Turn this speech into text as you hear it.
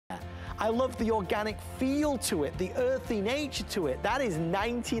I love the organic feel to it, the earthy nature to it. That is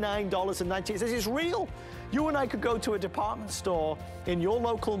 $99.98. This is real. You and I could go to a department store in your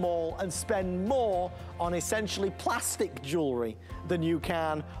local mall and spend more on essentially plastic jewelry than you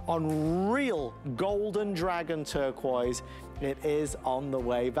can on real golden dragon turquoise. It is on the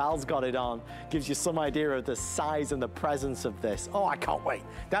way. Val's got it on. Gives you some idea of the size and the presence of this. Oh, I can't wait.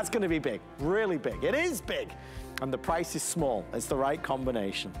 That's gonna be big, really big. It is big. And the price is small. It's the right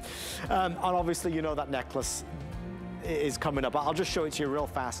combination. And obviously, you know that necklace is coming up. I'll just show it to you real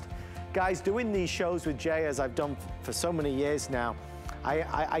fast. Guys, doing these shows with Jay, as I've done for so many years now,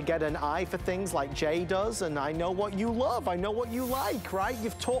 I get an eye for things like Jay does, and I know what you love. I know what you like, right?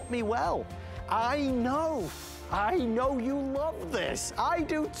 You've taught me well. I know you love this. I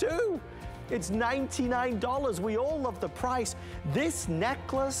do too. It's $99. We all love the price. This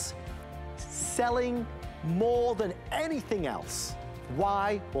necklace selling more than anything else.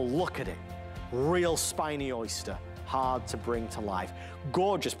 Why? Well, look at it. Real spiny oyster. Hard to bring to life.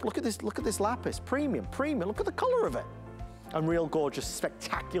 Gorgeous. Look at this lapis. Premium. Look at the color of it. And real gorgeous,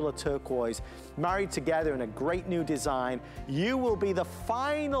 spectacular turquoise, married together in a great new design. You will be the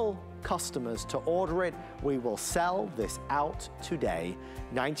final customers to order it. We will sell this out today,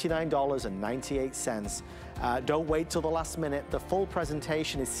 $99.98. Don't wait till the last minute. The full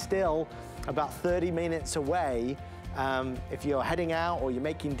presentation is still about 30 minutes away. If you're heading out or you're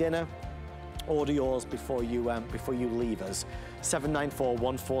making dinner, order yours before you leave us.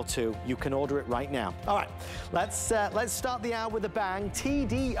 794-142. You can order it right now. All right, let's start the hour with a bang.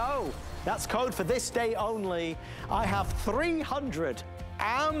 TDO. That's code for this day only. I have 300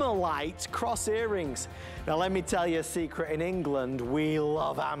 Ammolite cross earrings. Now let me tell you a secret. In England, we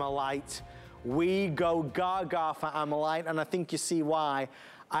love Ammolite. We go gaga for Ammolite, and I think you see why.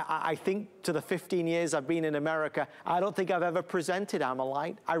 I think to the 15 years I've been in America, I don't think I've ever presented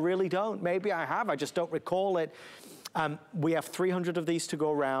Ammolite. I really don't. Maybe I have, I just don't recall it. We have 300 of these to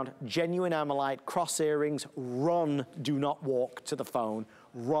go around. Genuine Ammolite, cross earrings. Run, do not walk to the phone.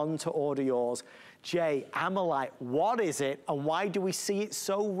 Run to order yours. Jay, Ammolite, what is it and why do we see it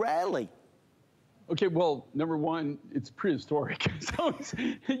so rarely? Okay, well, number one, it's prehistoric. So it's,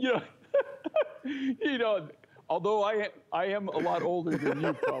 you know, although I am a lot older than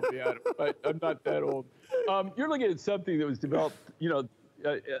you probably, Adam, but I'm not that old. You're looking at something that was developed,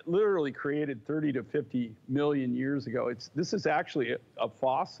 literally created 30 to 50 million years ago. This is actually a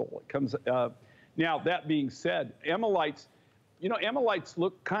fossil. It comes, now that being said, Ammolites, Ammolites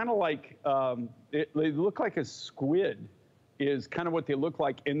look kind of like, they look like a squid is kind of what they look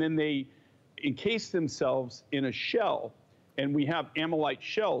like. And then they encase themselves in a shell. And we have Ammolite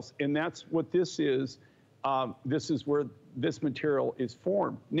shells. And that's what this is. This is where this material is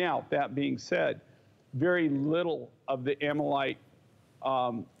formed. Now, that being said, very little of the Ammolite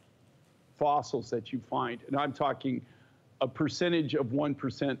fossils that you find, and I'm talking a percentage of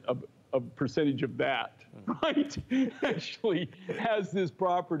 1% of a percentage of that, right? Actually has this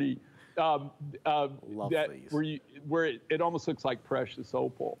property where it almost looks like precious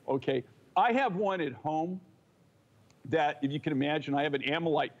opal. Okay, I have one at home that, if you can imagine, I have an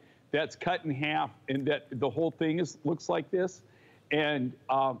Ammolite that's cut in half, and that the whole thing looks like this. And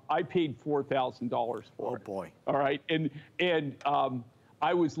I paid $4,000 for it. Oh boy! All right, and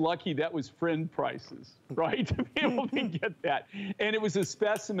I was lucky that was friend prices, right, to be able to get that. And it was a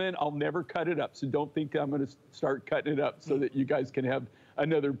specimen. I'll never cut it up, so don't think I'm going to start cutting it up so that you guys can have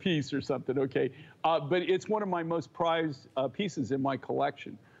another piece or something. Okay, but it's one of my most prized pieces in my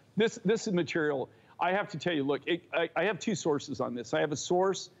collection. This is material. I have to tell you. Look, I have two sources on this. I have a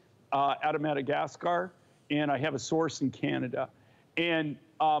source out of Madagascar, and I have a source in Canada. And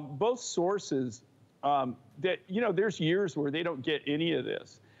both sources, there's years where they don't get any of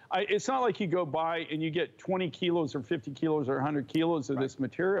this. It's not like you go by and you get 20 kilos or 50 kilos or 100 kilos of this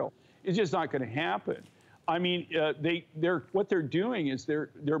material. It's just not going to happen. I mean, what they're doing is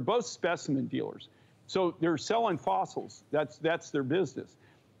they're both specimen dealers. So they're selling fossils. That's their business.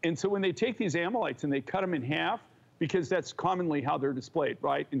 And so when they take these Ammolites and they cut them in half, because that's commonly how they're displayed,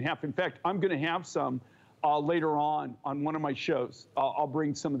 right? In half. In fact, I'm going to have some later on one of my shows. I'll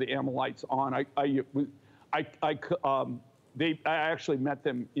bring some of the Ammolites on. I actually met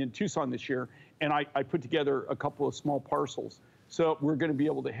them in Tucson this year, and I put together a couple of small parcels. So we're going to be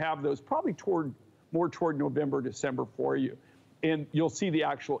able to have those probably more toward November, December for you. And you'll see the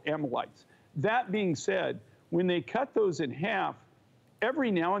actual Ammolites. That being said, when they cut those in half, every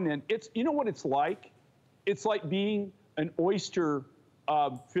now and then, you know what it's like? It's like being an oyster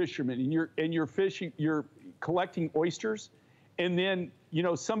fisherman, and you're collecting oysters, and then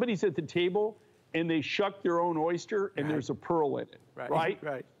somebody's at the table and they shuck their own oyster and there's a pearl in it,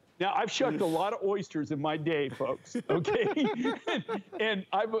 right? Now, I've shucked a lot of oysters in my day, folks, okay? and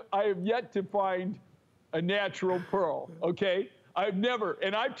I have yet to find a natural pearl, okay? I've never,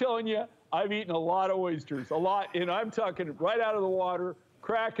 and I'm telling you, I've eaten a lot of oysters, a lot, and I'm talking right out of the water,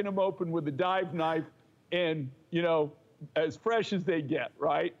 cracking them open with a dive knife, and, you know, as fresh as they get,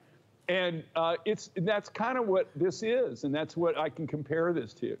 right? And that's kind of what this is, and that's what I can compare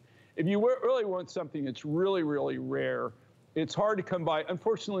this to. If you really want something that's really, really rare, it's hard to come by.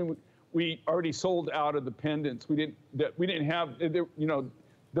 Unfortunately, we already sold out of the pendants. We didn't have, you know,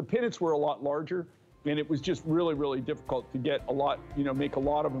 the pendants were a lot larger, and it was just really, really difficult to get a lot, you know, make a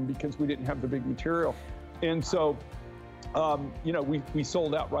lot of them because we didn't have the big material. And so, you know, we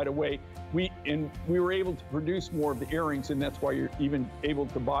sold out right away. We were able to produce more of the earrings, and that's why you're even able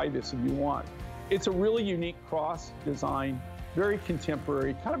to buy this if you want. It's a really unique cross design, very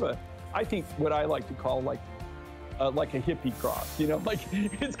contemporary, kind of a, I think what I like to call like a hippie cross, you know, like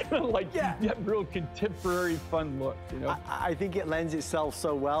it's kind of like that real contemporary fun look, you know. I think it lends itself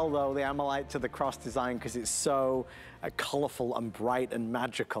so well, though, the Ammolite to the cross design, because it's so colorful and bright and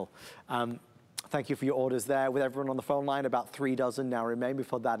magical. Thank you for your orders there. With everyone on the phone line, about 3 dozen now remain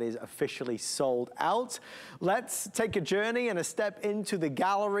before that is officially sold out. Let's take a journey and a step into the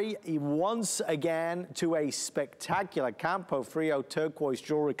gallery once again to a spectacular Campo Frio turquoise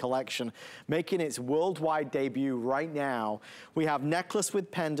jewelry collection making its worldwide debut right now. We have necklace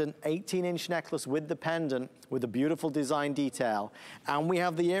with pendant, 18-inch necklace with the pendant with a beautiful design detail. And we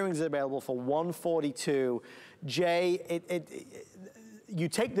have the earrings available for $142. Jay, you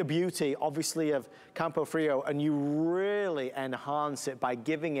take the beauty, obviously, of Campo Frio and you really enhance it by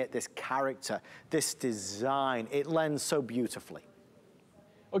giving it this character, this design. It lends so beautifully.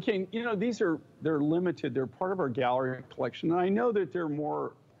 Okay, you know, they're limited. They're part of our gallery collection. And I know that they're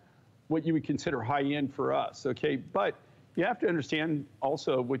more what you would consider high-end for us, okay? But you have to understand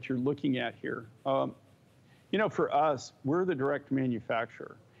also what you're looking at here. You know, for us, we're the direct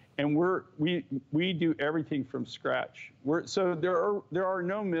manufacturer. And we do everything from scratch. So there are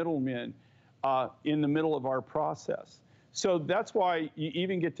no middlemen in the middle of our process. So that's why you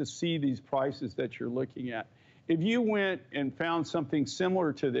even get to see these prices that you're looking at. If you went and found something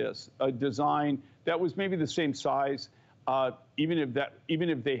similar to this, a design that was maybe the same size, even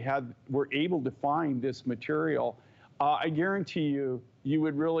if they were able to find this material, I guarantee you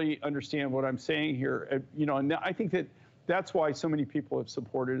would really understand what I'm saying here. You know, and I think that's why so many people have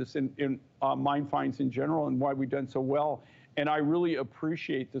supported us in mine finds in general, and why we've done so well. And I really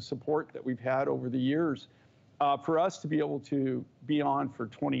appreciate the support that we've had over the years. For us to be able to be on for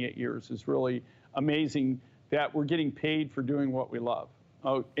 28 years is really amazing, that we're getting paid for doing what we love.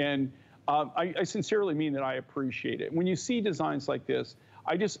 I sincerely mean that I appreciate it. When you see designs like this,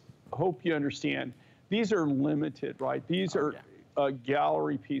 I just hope you understand, these are limited, right? These are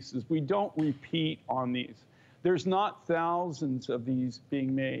gallery pieces. We don't repeat on these. There's not thousands of these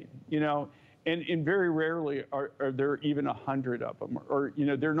being made, you know, and very rarely are there even 100 of them, or, you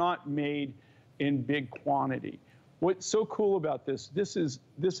know, they're not made in big quantity. What's so cool about this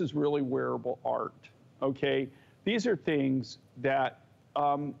is really wearable art, okay? These are things that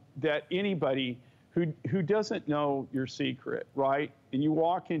that anybody who doesn't know your secret, right? And you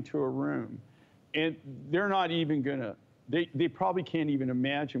walk into a room and they're not even gonna, they probably can't even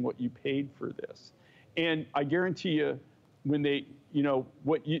imagine what you paid for this. And I guarantee you, when they, you know,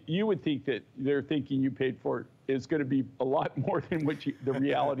 what you would think that they're thinking you paid for is going to be a lot more than what the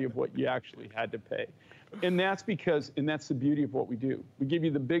reality of what you actually had to pay. And that's because, and that's the beauty of what we do. We give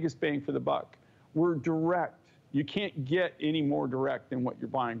you the biggest bang for the buck. We're direct. You can't get any more direct than what you're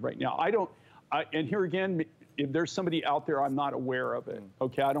buying right now. And here again, if there's somebody out there, I'm not aware of it.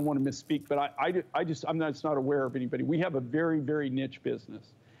 Okay, I don't want to misspeak, but I'm not aware of anybody. We have a very, very niche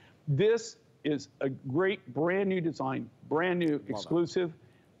business. This is a great brand new design, brand new exclusive.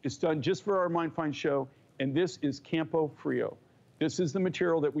 It's done just for our Mine Find show, and this is Campo Frio. This is the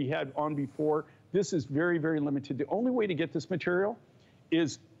material that we had on before. This is very, very limited. The only way to get this material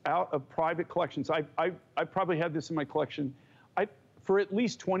is out of private collections. I probably had this in my collection for at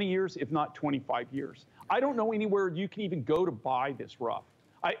least 20 years, if not 25 years. I don't know anywhere you can even go to buy this rough.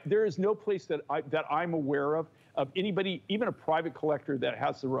 There is no place that I'm aware of anybody, even a private collector, that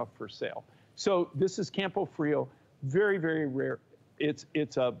has the rough for sale. So this is Campo Frio, very, very rare. It's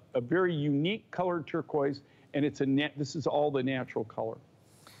a very unique colored turquoise, and this is all the natural color.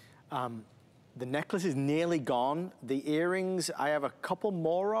 The necklace is nearly gone. The earrings, I have a couple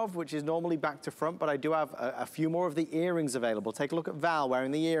more of, which is normally back to front, but I do have a few more of the earrings available. Take a look at Val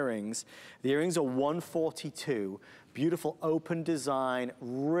wearing the earrings. The earrings are $142. Beautiful open design,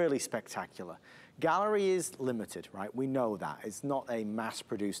 really spectacular. Gallery is limited, right? We know that. It's not a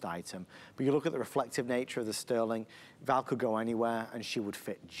mass-produced item. But you look at the reflective nature of the sterling, Val could go anywhere and she would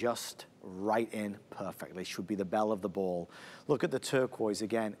fit just right in perfectly. She would be the belle of the ball. Look at the turquoise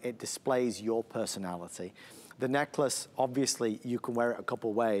again. It displays your personality. The necklace, obviously, you can wear it a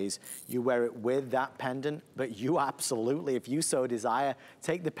couple ways. You wear it with that pendant, but you absolutely, if you so desire,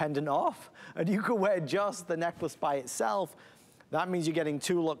 take the pendant off and you can wear just the necklace by itself. That means you're getting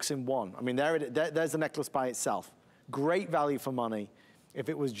 2 looks in one. I mean, there's the necklace by itself. Great value for money if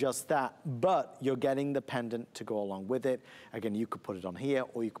it was just that, but you're getting the pendant to go along with it. Again, you could put it on here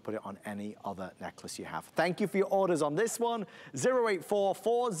or you could put it on any other necklace you have. Thank you for your orders on this one.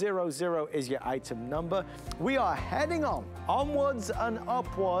 084400 is your item number. We are heading on, onwards and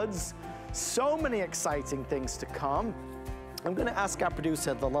upwards. So many exciting things to come. I'm gonna ask our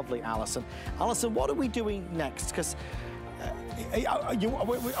producer, the lovely Allison. Allison, what are we doing next? Because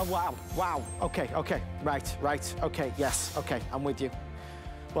wow, okay, right, okay, yes, okay, I'm with you.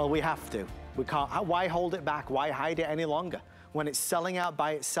 Well, we have to. We can't, why hold it back? Why hide it any longer? When it's selling out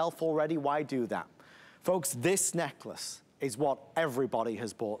by itself already, why do that? Folks, this necklace is what everybody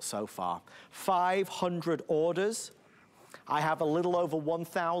has bought so far. 500 orders. I have a little over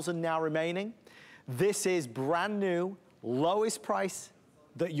 1,000 now remaining. This is brand new, lowest price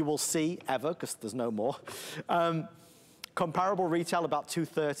that you will see ever, because there's no more. Comparable retail about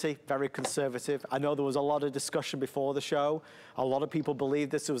 $230, very conservative. I know there was a lot of discussion before the show. A lot of people believe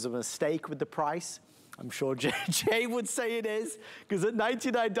this was a mistake with the price. I'm sure Jay would say it is, because at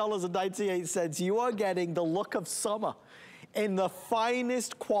 $99.98, you are getting the look of summer in the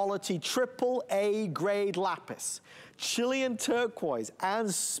finest quality AAA grade lapis, Chilean turquoise, and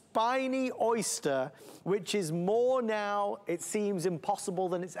spiny oyster, which is more now, it seems, impossible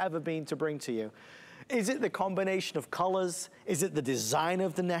than it's ever been to bring to you. Is it the combination of colors? Is it the design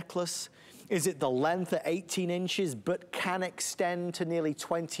of the necklace? Is it the length at 18 inches but can extend to nearly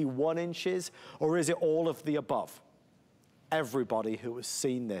 21 inches? Or is it all of the above? Everybody who has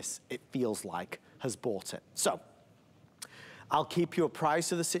seen this, it feels like, has bought it. So, I'll keep you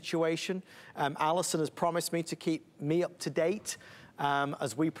apprised of the situation. Allison has promised me to keep me up to date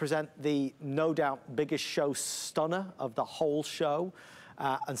as we present the, no doubt, biggest show stunner of the whole show.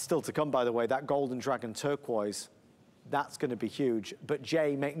 And still to come, by the way, that Golden Dragon turquoise, that's gonna be huge. But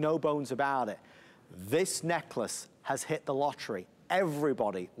Jay, make no bones about it. This necklace has hit the lottery.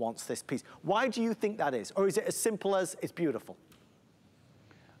 Everybody wants this piece. Why do you think that is? Or is it as simple as it's beautiful?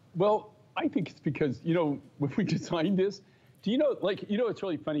 Well, I think it's because, you know, when we designed this, do you know, like, you know, it's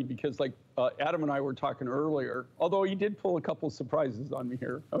really funny because, like, Adam and I were talking earlier, although he did pull a couple surprises on me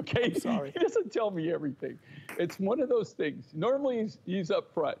here, okay? I'm sorry. He doesn't tell me everything. It's one of those things. Normally, he's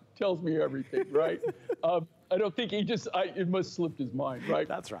up front, tells me everything, right? I don't think he just, it must have slipped his mind, right?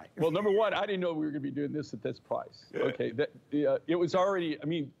 That's right. Well, number one, I didn't know we were going to be doing this at this price, okay? It was already, I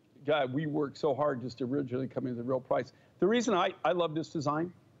mean, God, we worked so hard just to originally come in at the real price. The reason I love this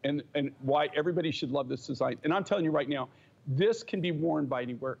design and why everybody should love this design, and I'm telling you right now, this can be worn by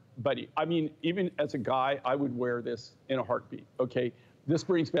anybody. I mean, even as a guy, I would wear this in a heartbeat, okay? This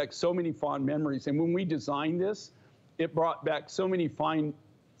brings back so many fond memories. And when we designed this, it brought back so many fond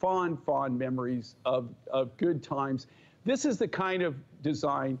memories of good times. This is the kind of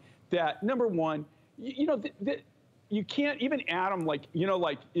design that, number one, you know, you can't, even Adam, like, you know,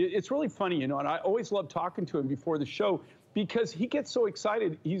 like, it's really funny, you know, and I always love talking to him before the show, because he gets so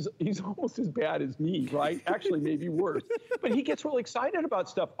excited. He's almost as bad as me, right? Actually, maybe worse. But he gets really excited about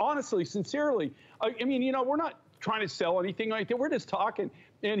stuff, honestly, sincerely. I mean, you know, we're not trying to sell anything like that. We're just talking.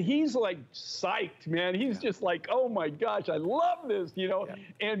 And he's like psyched, man. He's just like, oh my gosh, I love this, you know? Yeah.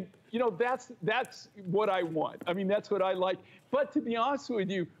 And, you know, that's what I want. I mean, that's what I like. But to be honest with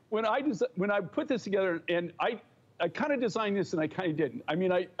you, when I put this together, and I kind of designed this and I kind of didn't. I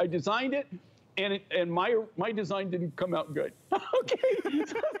mean, I designed it, and my design didn't come out good. Okay, so they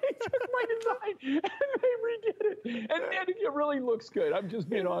took my design and they redid it, and it really looks good. I'm just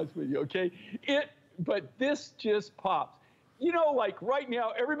being honest with you, okay? But this just pops. You know, like right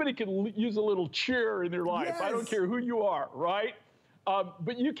now, everybody can use a little cheer in their life. Yes. I don't care who you are, right?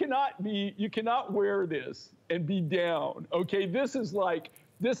 But you cannot wear this and be down. Okay, this is like.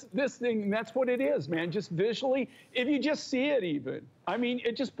 This thing, that's what it is, man. Just visually, if you just see it even, I mean,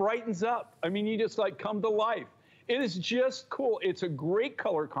 it just brightens up. I mean, you just like come to life. It is just cool. It's a great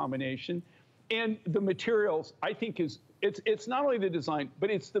color combination. And the materials, I think it's not only the design, but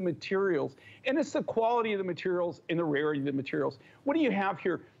it's the materials. And it's the quality of the materials and the rarity of the materials. What do you have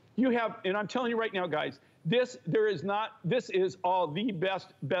here? You have, and I'm telling you right now, guys, this is all the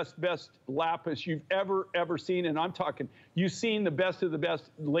best lapis you've ever seen. And I'm talking, you've seen the best of the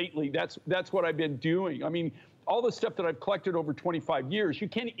best lately. That's what I've been doing. I mean, all the stuff that I've collected over 25 years, you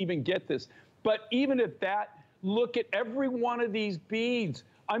can't even get this. But even at that, look at every one of these beads.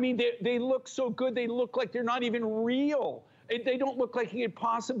 I mean, they look so good. They look like they're not even real. They don't look like it could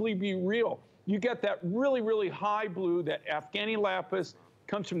possibly be real. You get that really, really high blue, that Afghani lapis,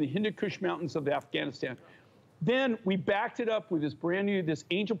 comes from the Hindu Kush Mountains of Afghanistan. Then we backed it up with this brand new, this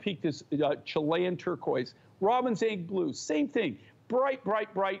Angel Peak, this Chilean turquoise, robin's egg blue, same thing, bright,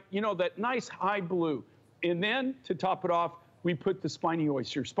 bright, bright, you know, that nice high blue. And then to top it off, we put the spiny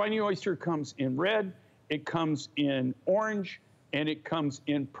oyster. Spiny oyster comes in red, it comes in orange, and it comes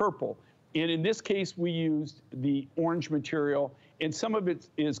in purple. And in this case, we used the orange material, and some of it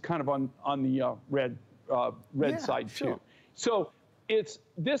is kind of on the red side too. So it's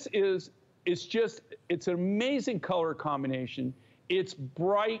an amazing color combination. It's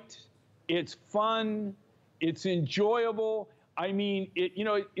bright, it's fun, it's enjoyable. I mean,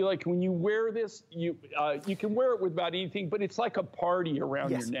 like when you wear this, you can wear it with about anything, but it's like a party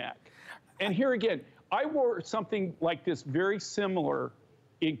around your neck. And here again, I wore something like this very similar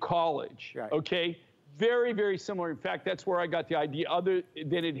in college, okay? Very, very similar. In fact, that's where I got the idea. Other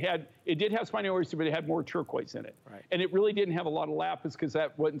than it did have spiny oyster, but it had more turquoise in it. And it really didn't have a lot of lapis because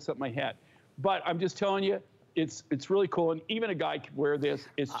that wasn't something I had. But I'm just telling you, it's really cool. And even a guy could wear this.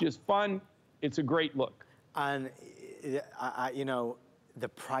 It's just fun. It's a great look. And, you know, the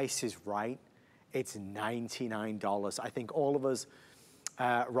price is right. It's $99. I think all of us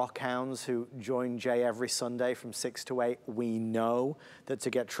rock hounds who join Jay every Sunday from 6 to 8, we know that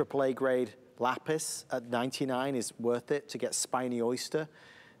to get AAA grade lapis at $99 is worth it, to get spiny oyster,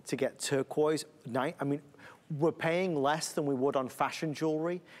 to get turquoise. I mean, we're paying less than we would on fashion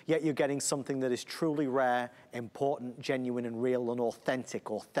jewelry, yet you're getting something that is truly rare, important, genuine, and real, and authentic,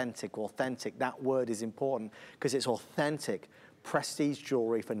 authentic, authentic. That word is important because it's authentic prestige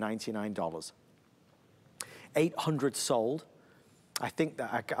jewelry for $99. 800 sold. I think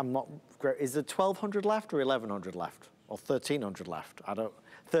that I'm not great. Is there 1,200 left or 1,100 left? Or 1,300 left?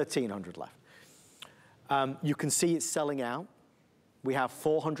 1,300 left. You can see it's selling out. We have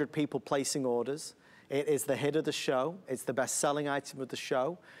 400 people placing orders. It is the hit of the show. It's the best-selling item of the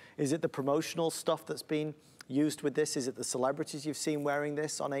show. Is it the promotional stuff that's been used with this? Is it the celebrities you've seen wearing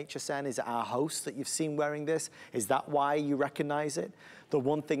this on HSN? Is it our hosts that you've seen wearing this? Is that why you recognize it? The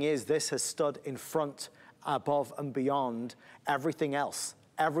one thing is this has stood in front, above and beyond everything else,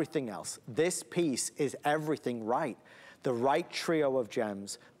 everything else. This piece is everything right. The right trio of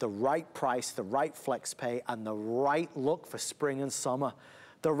gems, the right price, the right flex pay, and the right look for spring and summer.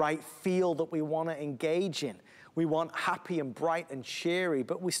 The right feel that we want to engage in. We want happy and bright and cheery,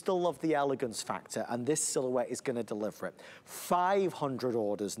 but we still love the elegance factor, and this silhouette is going to deliver it. 500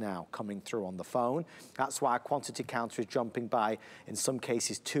 orders now coming through on the phone. That's why our quantity counter is jumping by, in some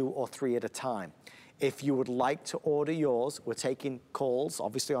cases, 2 or 3 at a time. If you would like to order yours, we're taking calls,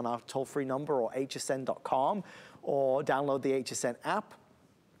 obviously on our toll-free number or hsn.com, or download the HSN app.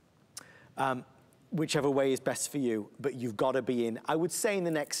 Whichever way is best for you, but you've got to be in, I would say, in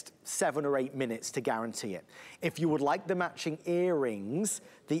the next 7 or 8 minutes to guarantee it. If you would like the matching earrings,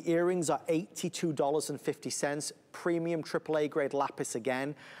 the earrings are $82.50, premium AAA grade lapis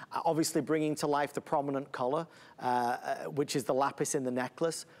again, obviously bringing to life the prominent color, which is the lapis in the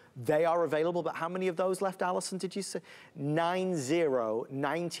necklace. They are available, but how many of those left, Allison, did you say?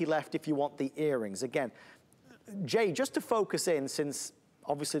 90 left if you want the earrings. Again, Jay, just to focus in, since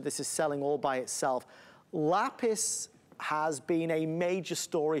obviously this is selling all by itself, lapis has been a major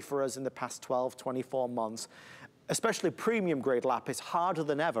story for us in the past 12, 24 months, especially premium grade lapis, harder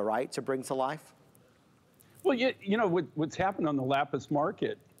than ever, right, to bring to life? Well, you know, what's happened on the lapis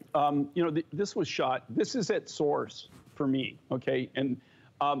market, you know, this was shot, this is at source for me, okay? And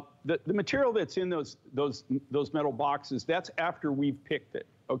the material that's in those metal boxes, that's after we've picked it,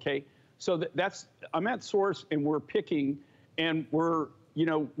 okay? So I'm at source and we're picking, and we're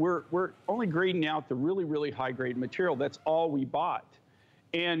only grading out the really, really high grade material. That's all we bought.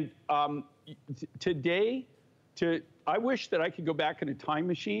 And today, I wish that I could go back in a time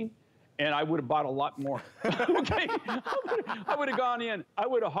machine and I would have bought a lot more. Okay, I would have gone in, I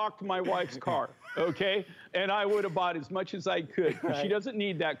would have hawked my wife's car, okay? And I would have bought as much as I could. Right. She doesn't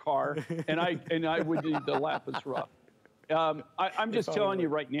need that car, and I would need the lapis rough. I'm just telling you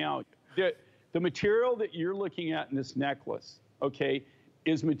right now, the material that you're looking at in this necklace, okay,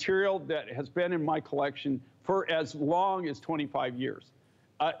 is material that has been in my collection for as long as 25 years.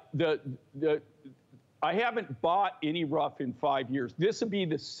 I haven't bought any rough in 5 years. This would be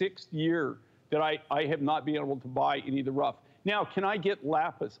the 6th year that I have not been able to buy any of the rough. Now, can I get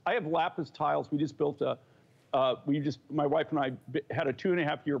lapis? I have lapis tiles. We just built my wife and I had a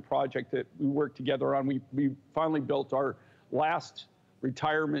 2.5-year project that we worked together on. We finally built our last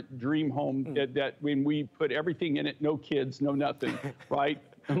retirement dream home that when we put everything in it, no kids, no nothing, right?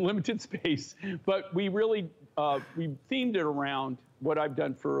 Limited space. But we really, we themed it around what I've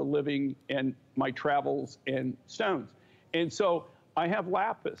done for a living and my travels and stones. And so I have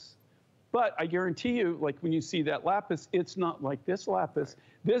lapis. But I guarantee you, like when you see that lapis, it's not like this lapis.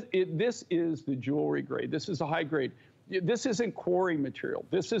 This is the jewelry grade. This is a high grade. This isn't quarry material.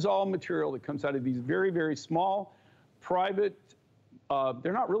 This is all material that comes out of these very, very small, private.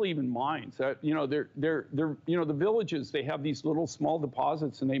 They're not really even mines. They're the villages. They have these little small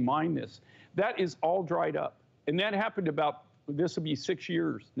deposits and they mine this. That is all dried up, and that happened about. This will be 6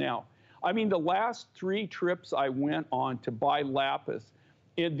 years now. I mean, the last 3 trips I went on to buy lapis.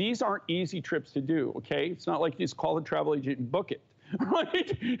 And these aren't easy trips to do, okay? It's not like you just call the travel agent and book it,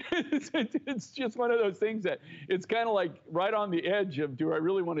 right? It's just one of those things that it's kind of like right on the edge of, do I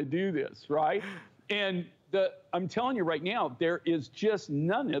really want to do this, right? And I'm telling you right now, there is just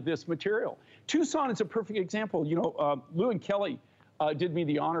none of this material. Tucson is a perfect example. You know, Lou and Kelly did me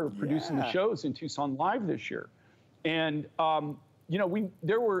the honor of producing the shows in Tucson Live this year. And, you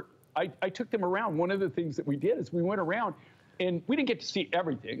know, I took them around. One of the things that we did is we went around. And we didn't get to see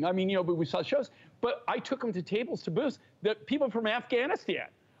everything. I mean, you know, but we saw shows. But I took them to tables, to booths, that people from Afghanistan.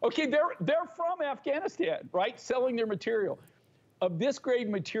 Okay, they're from Afghanistan, right? Selling their material. Of this grade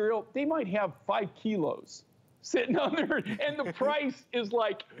material, they might have 5 kilos sitting on there. And the price is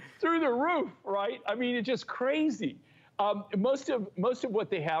like through the roof, right? I mean, it's just crazy. Most of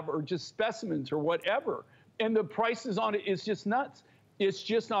what they have are just specimens or whatever. And the prices on it is just nuts. It's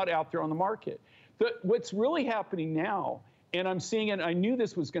just not out there on the market. What's really happening now, and I'm seeing it, I knew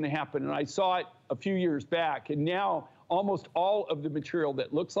this was going to happen, and I saw it a few years back, and now almost all of the material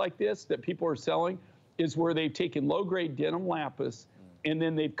that looks like this that people are selling is where they've taken low-grade denim lapis, and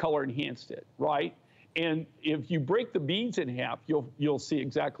then they've color enhanced it, right? And if you break the beads in half, you'll see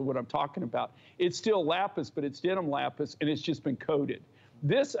exactly what I'm talking about. It's still lapis, but it's denim lapis, and it's just been coated.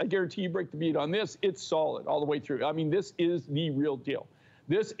 This, I guarantee you break the bead on this, it's solid all the way through. I mean, this is the real deal.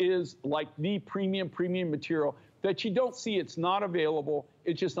 This is like the premium material that you don't see. It's not available.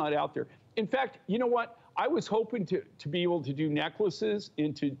 It's just not out there. In fact, you know what? I was hoping to be able to do necklaces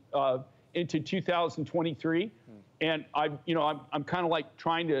into 2023, and I'm kind of like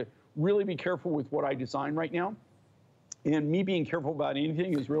trying to really be careful with what I design right now. And me being careful about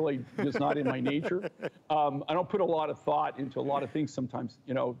anything is really just not in my nature. I don't put a lot of thought into a lot of things sometimes,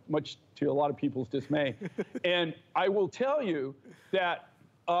 you know, much to a lot of people's dismay. And I will tell you that,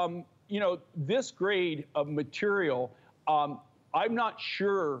 you know, this grade of material, I'm not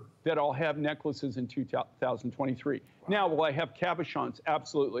sure that I'll have necklaces in 2023. Wow. Now, will I have cabochons?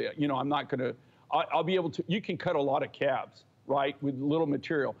 Absolutely. You know, I'm not going to, I'll be able to, you can cut a lot of cabs, right, with little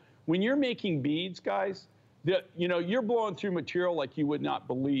material. When you're making beads, guys, you know, you're blowing through material like you would not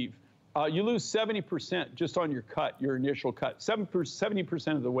believe. You lose 70% just on your cut, your initial cut,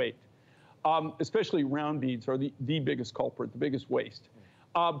 70% of the weight. Especially round beads are the biggest culprit, the biggest waste.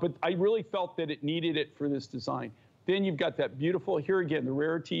 But I really felt that it needed it for this design. Then you've got that beautiful, here again, the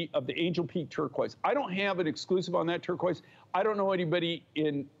rarity of the Angel Peak turquoise. I don't have an exclusive on that turquoise. I don't know anybody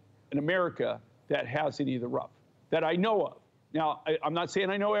in America that has any of the rough that I know of. Now, I'm not saying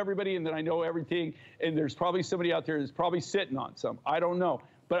I know everybody and that I know everything, and there's probably somebody out there that's probably sitting on some. I don't know.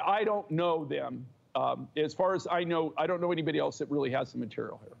 But I don't know them. As far as I know, I don't know anybody else that really has the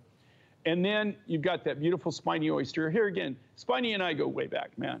material here. And then you've got that beautiful spiny oyster. Here again, Spiny and I go way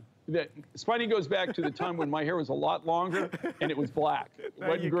back, man. Spiny goes back to the time when my hair was a lot longer and it was black. It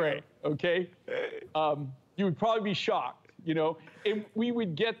wasn't gray, okay? You would probably be shocked, you know? And we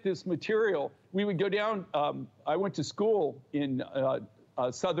would get this material. We would go down, I went to school in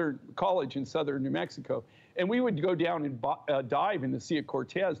Southern College in southern New Mexico, and we would go down and dive in the Sea of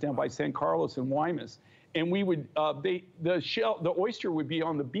Cortez down by San Carlos and Guaymas. And we would, the oyster would be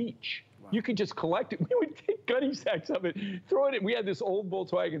on the beach. Wow. You could just collect it. We would take gunny sacks of it, throw it in. We had this old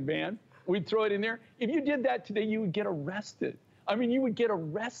Volkswagen van. We'd throw it in there. If you did that today, you would get arrested. I mean, you would get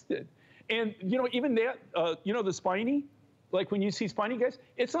arrested. And, you know, even that, you know, the spiny, like when you see spiny guys,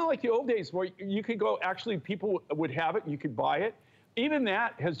 it's not like the old days where you could go, actually people would have it and you could buy it. Even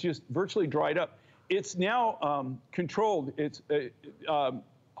that has just virtually dried up. It's now controlled. It's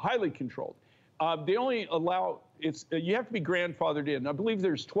highly controlled. They only allow, you have to be grandfathered in. I believe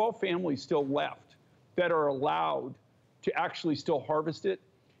there's 12 families still left that are allowed to actually still harvest it.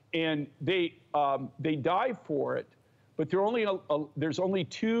 and they dive for it, but there's only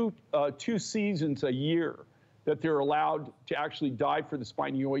two seasons a year that they're allowed to actually dive for the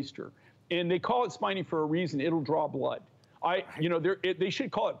spiny oyster. And they call it spiny for a reason. It'll draw blood. They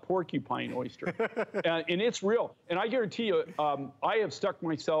should call it porcupine oyster. And it's real. And I guarantee you, I have stuck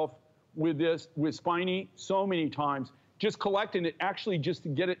myself with spiny so many times, just collecting it actually just to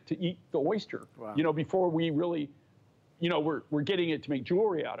get it to eat the oyster. Wow. Before we really, we're getting it to make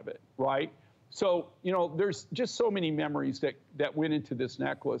jewelry out of it, right? So, there's just so many memories that went into this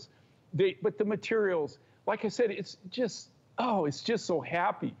necklace. But the materials, like I said, it's just so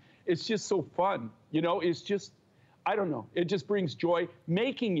happy. It's just so fun. It's just, I don't know. It just brings joy.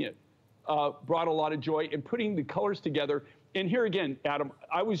 Making it brought a lot of joy, and putting the colors together. And here again, Adam,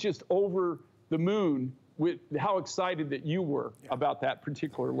 I was just over the moon with how excited that you were about that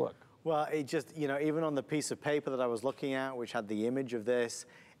particular look. Well, it just, even on the piece of paper that I was looking at, which had the image of this,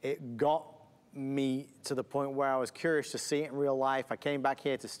 it got me to the point where I was curious to see it in real life. I came back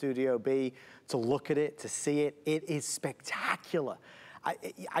here to Studio B to look at it, to see it. It is spectacular.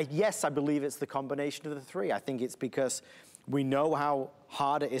 Yes, I believe it's the combination of the three. I think it's because we know how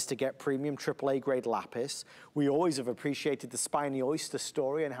hard it is to get premium AAA grade lapis. We always have appreciated the spiny oyster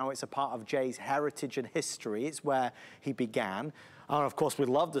story and how it's a part of Jay's heritage and history. It's where he began. And of course, we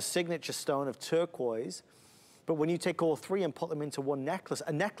love the signature stone of turquoise. But when you take all three and put them into one necklace,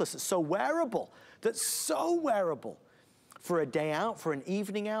 a necklace that's so wearable, for a day out, for an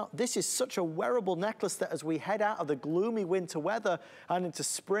evening out. This is such a wearable necklace that as we head out of the gloomy winter weather and into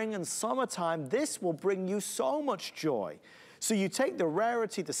spring and summertime, this will bring you so much joy. So you take the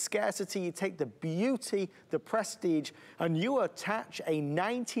rarity, the scarcity, you take the beauty, the prestige, and you attach a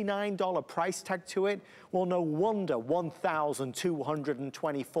 $99 price tag to it. Well, no wonder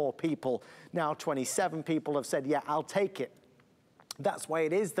 1,224 people, now 27 people have said, yeah, I'll take it. That's why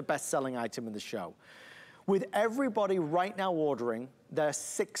it is the best-selling item in the show. With everybody right now ordering, there's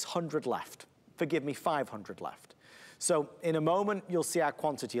 600 left. Forgive me, 500 left. So in a moment, you'll see our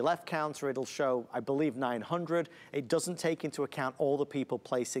quantity left counter. It'll show, I believe, 900. It doesn't take into account all the people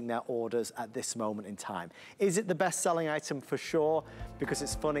placing their orders at this moment in time. Is it the best-selling item? For sure, because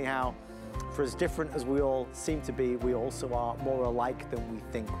it's funny how, for as different as we all seem to be, we also are more alike than we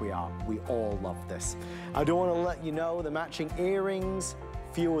think we are. We all love this. I do want to let you know the matching earrings,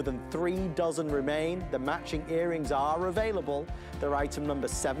 fewer than 3 dozen remain. The matching earrings are available. They're item number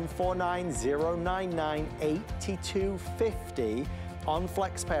 7490998250 on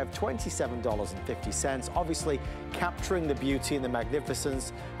FlexPay of $27.50. Obviously, capturing the beauty and the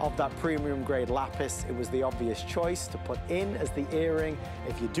magnificence of that premium grade lapis, it was the obvious choice to put in as the earring.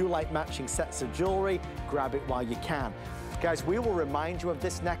 If you do like matching sets of jewelry, grab it while you can. Guys, we will remind you of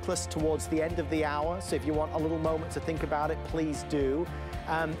this necklace towards the end of the hour, so if you want a little moment to think about it, please do.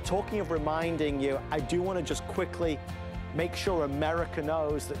 Talking of reminding you, I do want to just quickly make sure America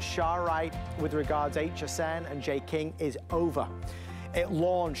knows that Charoite, with regards HSN and J. King, is over. It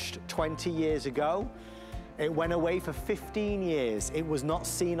launched 20 years ago. It went away for 15 years. It was not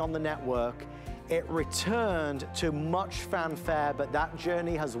seen on the network. It returned to much fanfare, but that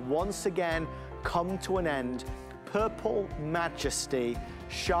journey has once again come to an end. Purple Majesty,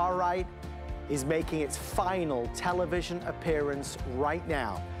 Charoite, is making its final television appearance right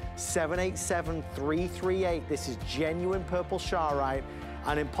now. 787-338. This is genuine purple Charoite,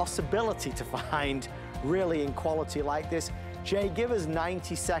 an impossibility to find really in quality like this. Jay, give us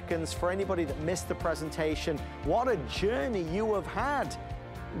 90 seconds for anybody that missed the presentation. What a journey you have had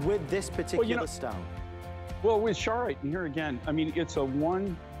with this particular stone. Well, with Charoite, and here again, I mean, it's a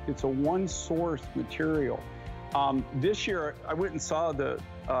one source material. This year, I went and saw it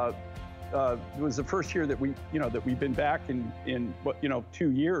was the first year that we've been back in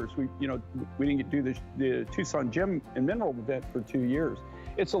 2 years. We didn't do the Tucson Gem and Mineral event for 2 years.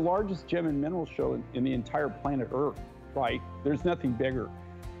 It's the largest gem and mineral show in the entire planet Earth, right? There's nothing bigger.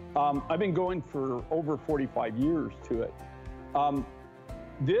 I've been going for over 45 years to it.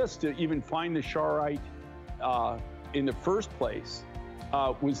 This, to even find the Charoite in the first place,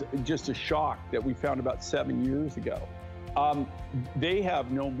 was just a shock that we found about 7 years ago. They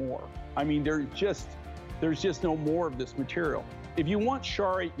have no more. I mean, there's just no more of this material. If you want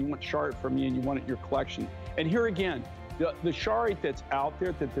Charoite, you want Charoite from me, and you want it in your collection. And here again, the Charoite that's out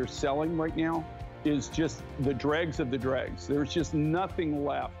there that they're selling right now is just the dregs of the dregs. There's just nothing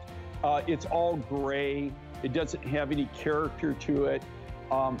left. It's all gray. It doesn't have any character to it.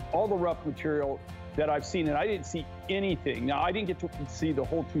 All the rough material that I've seen, and I didn't see anything. Now, I didn't get to see the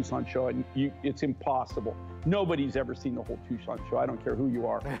whole Tucson show, and it's impossible. Nobody's ever seen the whole Tucson show. I don't care who you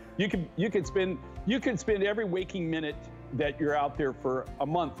are. You could spend every waking minute that you're out there for a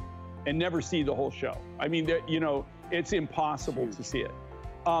month and never see the whole show. I mean, you know, it's impossible to see it.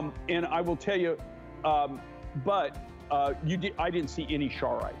 And I will tell you, I didn't see any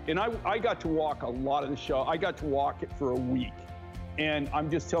charoite. And I got to walk a lot of the show. I got to walk it for a week. And I'm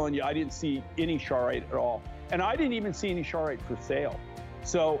just telling you, I didn't see any charoite at all. And I didn't even see any charoite for sale.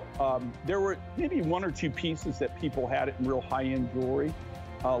 So there were maybe 1 or 2 pieces that people had it in real high-end jewelry,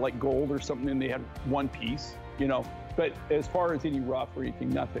 like gold or something, and they had 1 piece, you know. But as far as any rough or anything,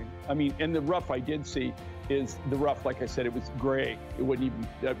 nothing. I mean, and the rough I did see is the rough, like I said, it was gray. It wasn't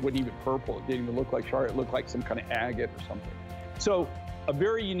even purple. It didn't even look like charoite. It looked like some kind of agate or something. So a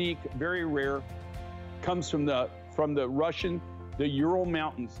very unique, very rare, comes from the Russian, the Ural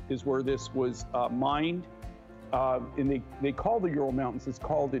Mountains is where this was mined. And they call the Ural Mountains. It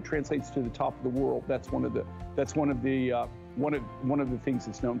translates to the top of the world. That's one of the things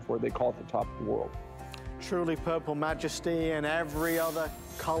it's known for. They call it the top of the world. Truly purple majesty and every other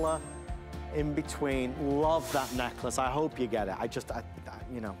color in between. Love that necklace. I hope you get it.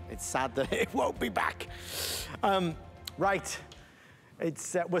 You know, it's sad that it won't be back. Right.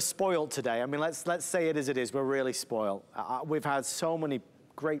 We're spoiled today. I mean, let's say it as it is. We're really spoiled. We've had so many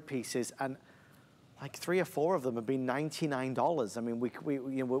great pieces, and like 3 or 4 of them have been $99. I mean, we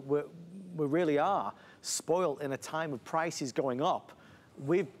really are spoiled in a time of prices going up.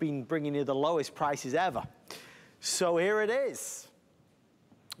 We've been bringing you the lowest prices ever. So here it is.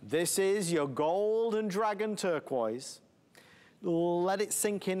 This is your golden dragon turquoise. Let it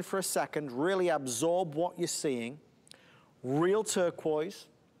sink in for a second. Really absorb what you're seeing. Real turquoise.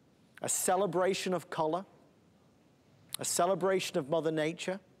 A celebration of color. A celebration of Mother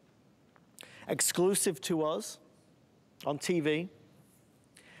Nature. Exclusive to us on TV.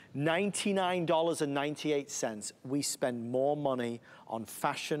 $99.98. We spend more money on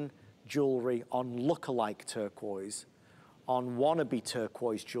fashion jewelry, on lookalike turquoise, on wannabe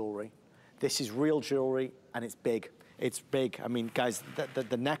turquoise jewelry. This is real jewelry, and it's big. It's big. I mean, guys,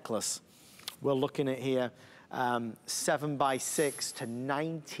 the necklace we're looking at here, 7x6 to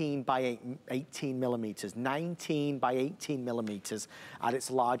 19 by 18 millimeters. 19 by 18 millimeters at its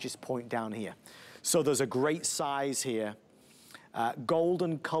largest point down here. So there's a great size here.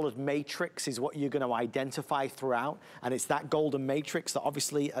 Golden colored matrix is what you're going to identify throughout, and it's that golden matrix that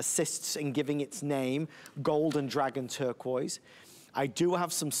obviously assists in giving its name, Golden Dragon Turquoise. I do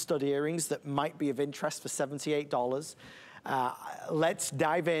have some stud earrings that might be of interest for $78. Let's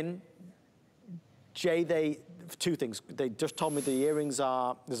dive in. Jay, 2 things. They just told me the earrings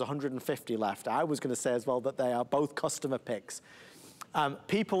there's 150 left. I was going to say as well that they are both customer picks.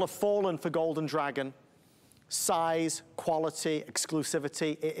 People have fallen for Golden Dragon. Size, quality,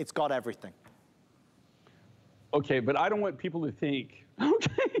 exclusivity, it's got everything. Okay, but I don't want people to think,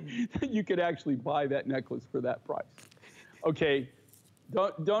 okay, that you could actually buy that necklace for that price. Okay,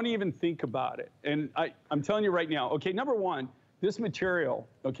 don't even think about it. And I'm telling you right now, okay, number 1, this material,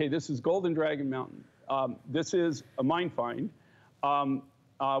 okay, this is Golden Dragon Mountain. This is a mine find.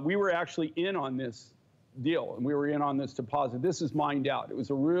 We were actually in on this deal, and we were in on this deposit. This is mined out. It was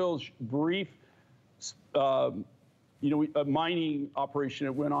a real brief, a mining operation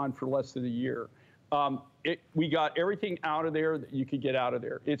that went on for less than a year. We got everything out of there that you could get out of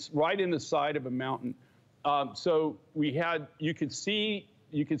there. It's right in the side of a mountain. So you could see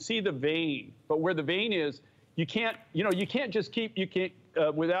the vein, but where the vein is, you can't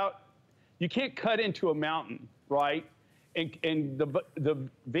cut into a mountain, right? And the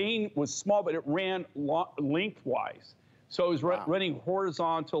vein was small, but it ran lengthwise. So it was running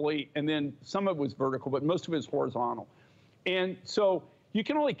horizontally, and then some of it was vertical, but most of it was horizontal. And so you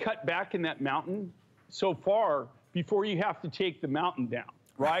can only cut back in that mountain so far before you have to take the mountain down,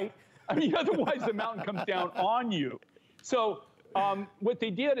 right? I mean, otherwise the mountain comes down on you. So what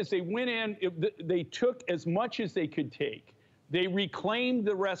they did is they went in, they took as much as they could take. They reclaimed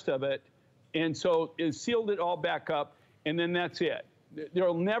the rest of it, and so it sealed it all back up, and then that's it.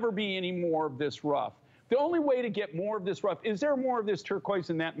 There'll never be any more of this rough. The only way to get more of this rough, is there more of this turquoise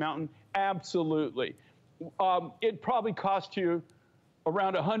in that mountain? Absolutely. It probably cost you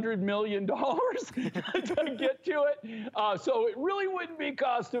around $100 million to get to it. So it really wouldn't be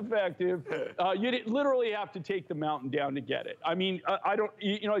cost effective. You'd literally have to take the mountain down to get it. I mean,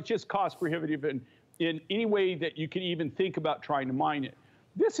 it's just cost prohibitive in any way that you could even think about trying to mine it.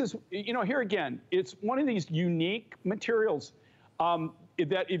 This is, here again, it's one of these unique materials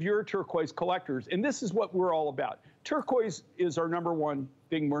that if you're a turquoise collectors, and this is what we're all about. Turquoise is our #1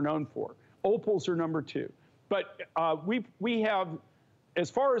 thing we're known for. Opals are #2. But we have, as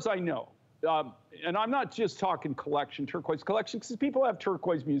far as I know, and I'm not just talking turquoise collection, because people have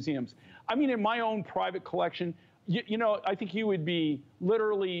turquoise museums. I mean, in my own private collection, you know, I think you would be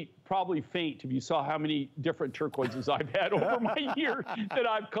literally probably faint if you saw how many different turquoises I've had over my years that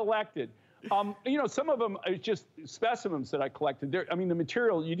I've collected. You know, some of them are just specimens that I collected. I mean, the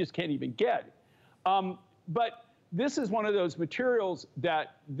material you just can't even get. But this is one of those materials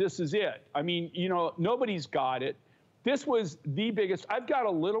that this is it. I mean, you know, nobody's got it. This was the biggest. I've got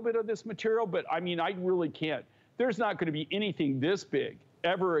a little bit of this material, but I mean, I really can't. There's not going to be anything this big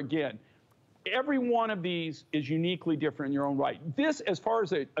ever again. Every one of these is uniquely different in your own right. This, as far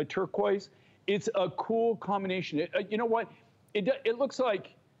as a turquoise, it's a cool combination. You know what? It looks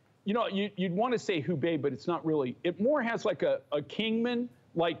like, you know, you'd want to say Hubei, but it's not really. It more has like a Kingman,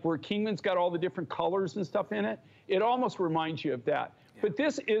 like where Kingman's got all the different colors and stuff in it. It almost reminds you of that. Yeah. But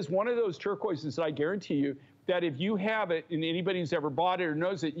this is one of those turquoises that I guarantee you that if you have it, and anybody who's ever bought it or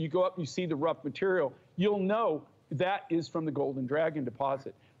knows it, you go up and you see the rough material, you'll know that is from the Golden Dragon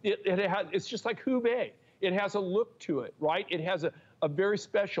deposit. It's just like Hubei. It has a look to it, right? It has a very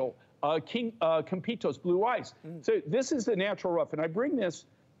special Campitos blue ice. So this is the natural rough. And I bring this,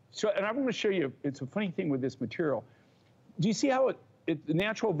 and I'm going to show you, it's a funny thing with this material. Do you see how the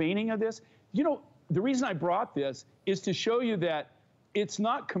natural veining of this? You know, the reason I brought this is to show you that it's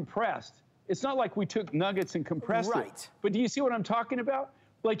not compressed. It's not like we took nuggets and compressed it. But do you see what I'm talking about?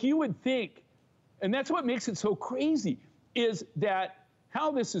 Like you would think, and that's what makes it so crazy, is that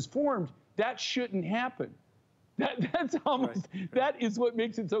how this is formed, that shouldn't happen. That's almost, that is what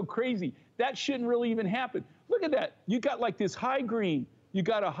makes it so crazy. That shouldn't really even happen. Look at that. You got like this high green, you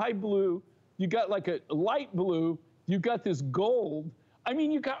got a high blue, you got like a light blue, you got this gold. I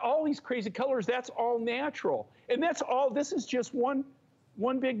mean, you got all these crazy colors. That's all natural. And that's all, this is just one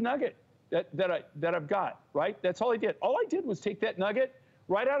big nugget that I've got, right? That's all I did. All I did was take that nugget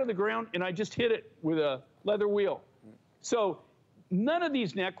right out of the ground and I just hit it with a leather wheel. So none of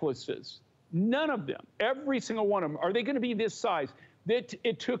these necklaces, none of them, every single one of them, are they going to be this size?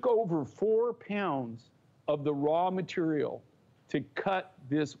 It took over 4 pounds of the raw material to cut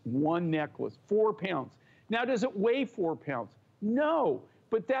this one necklace, 4 pounds. Now, does it weigh 4 pounds? No,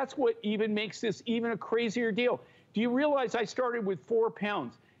 but that's what even makes this even a crazier deal. Do you realize I started with 4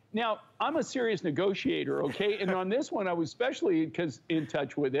 pounds? Now, I'm a serious negotiator, okay? And on this one, I was especially in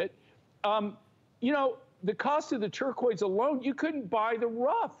touch with it. You know, the cost of the turquoise alone, you couldn't buy the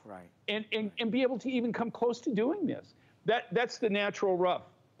rough and be able to even come close to doing this. That's the natural rough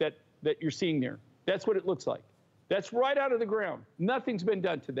that you're seeing there. That's what it looks like. That's right out of the ground. Nothing's been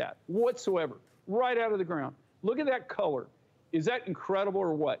done to that whatsoever. Right out of the ground. Look at that color. Is that incredible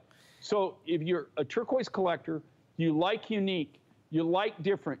or what? So if you're a turquoise collector, you like unique, you like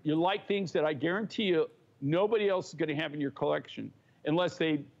different, you like things that I guarantee you nobody else is going to have in your collection unless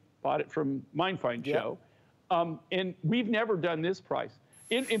they bought it from Mine Find Show. And we've never done this price.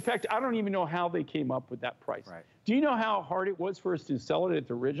 In fact, I don't even know how they came up with that price. Do you know how hard it was for us to sell it at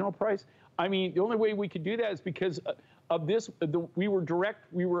the original price? I mean, the only way we could do that is because of this. We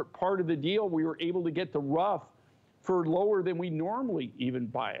were part of the deal. We were able to get the rough for lower than we normally even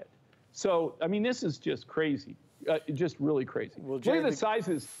buy it. So, I mean, this is just crazy, just really crazy. Well, Jay, look at the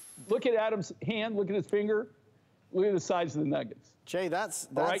sizes. Look at Adam's hand. Look at his finger. Look at the size of the nuggets. Jay, that's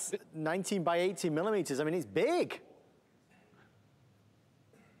 19 by 18 millimeters. I mean, it's big.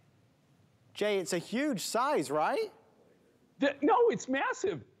 Jay, it's a huge size, right? No, it's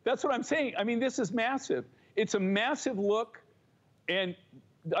massive. That's what I'm saying. I mean, this is massive. It's a massive look, and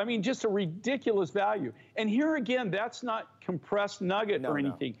I mean, just a ridiculous value. And here again, that's not compressed nugget or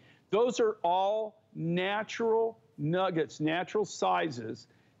anything. Those are all natural nuggets, natural sizes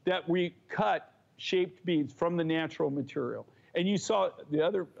that we cut shaped beads from the natural material. And you saw the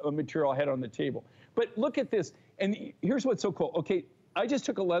other material I had on the table. But look at this, and here's what's so cool. Okay, I just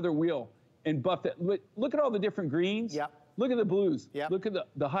took a leather wheel and buffed it. Look at all the different greens. Look at the blues. Look at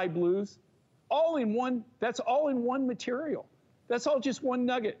the high blues. All in one, that's all in one material. That's all just one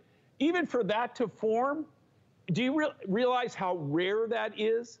nugget. Even for that to form, do you realize how rare that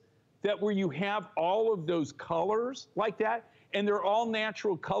is? That where you have all of those colors like that, and they're all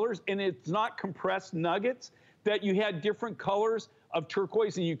natural colors, and it's not compressed nuggets, that you had different colors of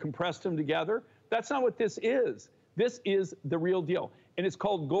turquoise and you compressed them together. That's not what this is. This is the real deal. And it's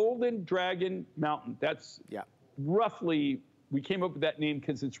called Golden Dragon Mountain. That's roughly, we came up with that name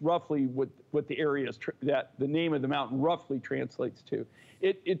because it's roughly what the area is, that the name of the mountain roughly translates to.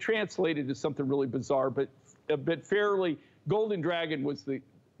 It translated to something really bizarre, but fairly, Golden Dragon was the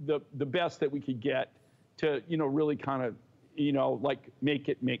best that we could get to, you know, really kind of, you know, like make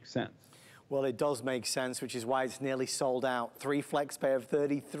it make sense. Well, it does make sense, which is why it's nearly sold out. 3 flex pay of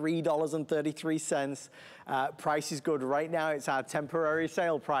 $33.33. Price is good. Right now, it's our temporary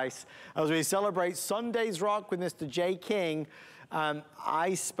sale price. As we celebrate Sunday's Rock with Mr. J. King,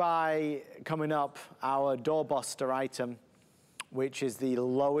 I spy coming up our doorbuster item, which is the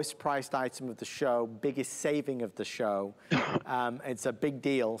lowest priced item of the show, biggest saving of the show. It's a big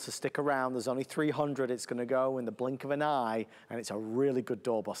deal, so stick around. There's only 300. It's gonna go in the blink of an eye, and it's a really good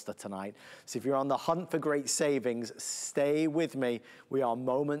doorbuster tonight. So if you're on the hunt for great savings, stay with me. We are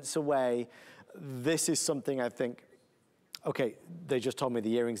moments away. This is something I think, okay, they just told me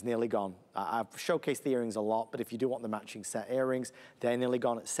the earring's nearly gone. I've showcased the earrings a lot, but if you do want the matching set earrings, they're nearly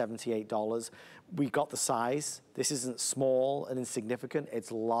gone at $78. We got the size. This isn't small and insignificant. It's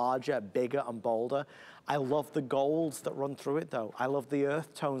larger, bigger, and bolder. I love the golds that run through it, though. I love the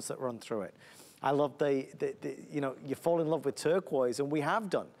earth tones that run through it. I love you know, you fall in love with turquoise, and we have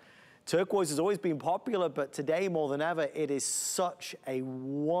done. Turquoise has always been popular, but today more than ever, it is such a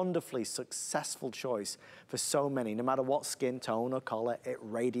wonderfully successful choice for so many. No matter what skin tone or color, it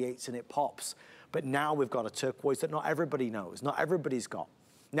radiates and it pops. But now we've got a turquoise that not everybody knows, not everybody's got.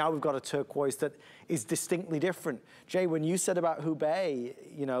 Now we've got a turquoise that is distinctly different. Jay, when you said about Hubei,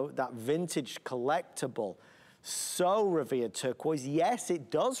 you know, that vintage collectible, so revered turquoise, yes, it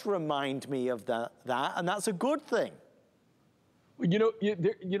does remind me of that, and that's a good thing. You know,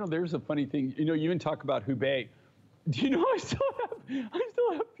 there's a funny thing. You know, you even talk about Hubei. Do you know I still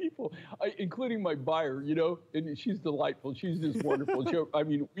have people, including my buyer. You know, and she's delightful. She's just wonderful. I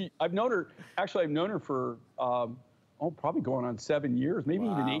mean, I've known her. Actually, I've known her for probably going on 7 years, maybe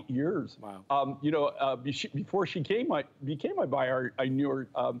even 8 years. Wow. You know, before she became my buyer, I knew her,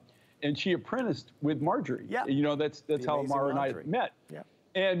 and she apprenticed with Marjorie. Yeah. You know, that's how Mara and I met. Yeah.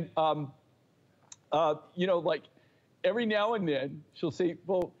 And you know, like, every now and then, she'll say,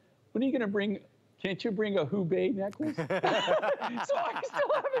 well, when are you going to bring, can't you bring a Hubei necklace? So I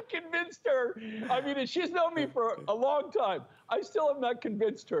still haven't convinced her. I mean, and she's known me for a long time. I still have not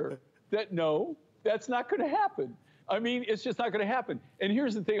convinced her that, no, that's not going to happen. I mean, it's just not going to happen. And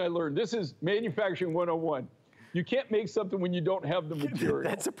here's the thing I learned. This is manufacturing 101. You can't make something when you don't have the material.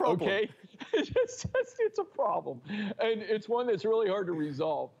 That's a problem. Okay? It's a problem. And it's one that's really hard to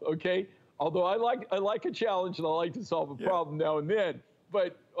resolve, okay? Although I like a challenge and I like to solve a problem now and then,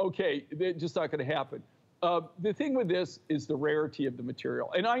 but okay, it's just not going to happen. The thing with this is the rarity of the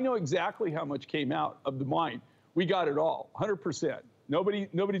material. And I know exactly how much came out of the mine. We got it all, 100%.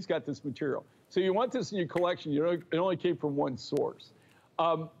 Nobody's got this material. So you want this in your collection, you know, it only came from one source.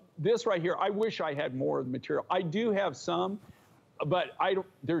 This right here, I wish I had more of the material. I do have some, but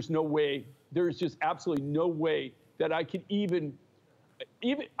there's no way, there's just absolutely no way that I could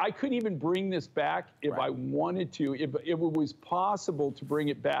I couldn't even bring this back if I wanted to, if it was possible to bring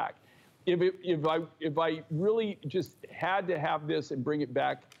it back. If I really just had to have this and bring it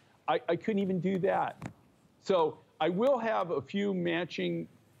back, I couldn't even do that. So I will have a few matching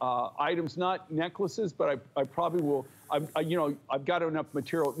items, not necklaces, but I probably will. You know, I've got enough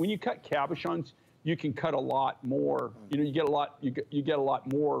material. When you cut cabochons, you can cut a lot more. You know, you get a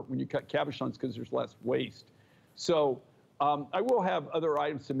lot more when you cut cabochons because there's less waste. So. I will have other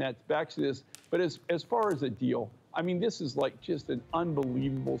items to match back to this, but as far as a deal, I mean, this is like just an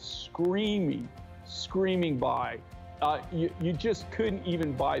unbelievable screaming buy. You just couldn't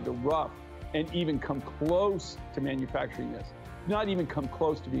even buy the rough and even come close to manufacturing this. Not even come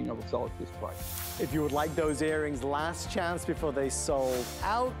close to being able to sell at this price. If you would like those earrings, last chance before they sold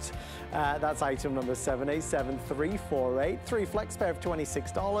out. That's item number 787348. 3 flex pair of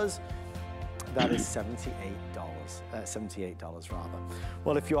 $26. That is $78 rather.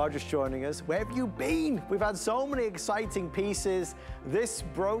 Well, if you are just joining us, where have you been? We've had so many exciting pieces. This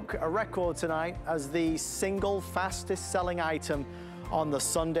broke a record tonight as the single fastest selling item on the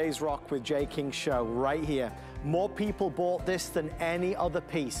Sunday's Rock with J. King show right here. More people bought this than any other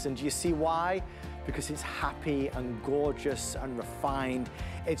piece. And do you see why? Because it's happy and gorgeous and refined.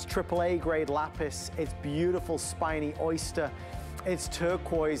 It's AAA grade lapis. It's beautiful spiny oyster. It's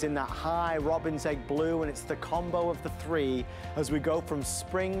turquoise in that high robin's egg blue, and it's the combo of the three. As we go from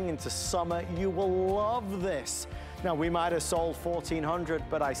spring into summer, you will love this. Now, we might have sold 1,400,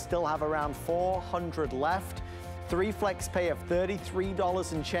 but I still have around 400 left. 3 flex pay of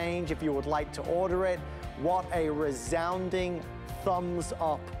 $33 and change if you would like to order it. What a resounding thumbs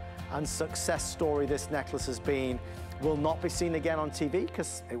up and success story this necklace has been. Will not be seen again on TV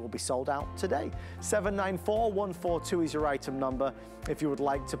because it will be sold out today. 794142 is your item number if you would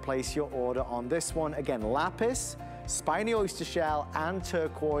like to place your order on this one. Again, lapis, spiny oyster shell, and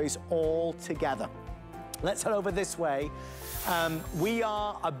turquoise all together. Let's head over this way. We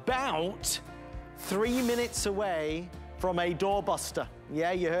are about 3 minutes away from a doorbuster.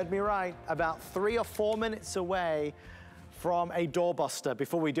 Yeah, you heard me right. About 3 or 4 minutes away from a doorbuster.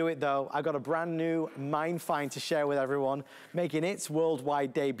 Before we do it though, I got a brand new mine find to share with everyone, making its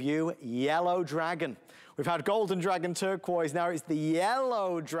worldwide debut, Yellow Dragon. We've had Golden Dragon Turquoise, now it's the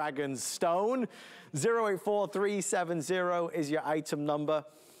Yellow Dragon Stone. 084370 is your item number.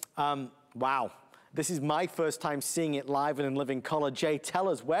 Wow, this is my first time seeing it live and in living color. Jay, tell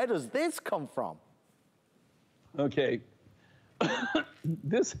us, where does this come from? Okay,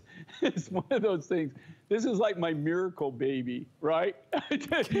 this is one of those things. This is like my miracle baby, right? If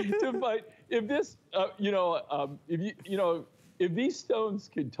this, if these stones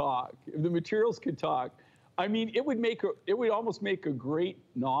could talk, if the materials could talk, I mean, it would almost make a great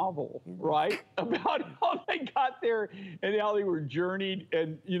novel, right? About how they got there and how they were journeyed,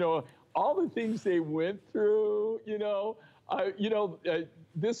 and all the things they went through.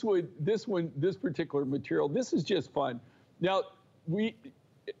 This particular material. This is just fun. Now we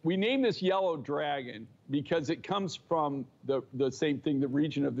name this Yellow Dragon because it comes from the same thing, the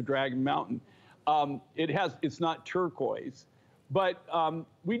region of the Dragon Mountain. It's not turquoise, but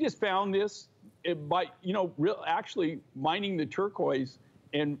we just found this by actually mining the turquoise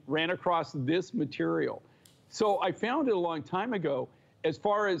and ran across this material. So I found it a long time ago. As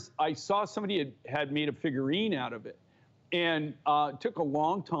far as I saw, somebody had made a figurine out of it, and it took a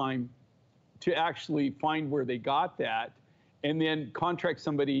long time to actually find where they got that, and then contract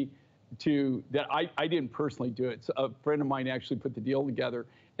somebody that I didn't personally do it. So a friend of mine actually put the deal together,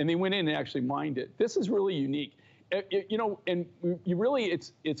 and they went in and actually mined it. This is really unique. And you really,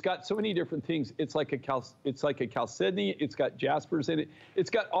 it's got so many different things. It's like a chalcedony. It's got jaspers in it. It's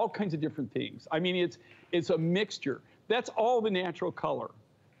got all kinds of different things. I mean, it's a mixture. That's all the natural color.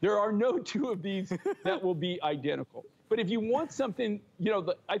 There are no two of these that will be identical. But if you want something,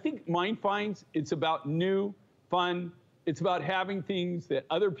 I think Mine Finds, it's about new, fun. It's about having things that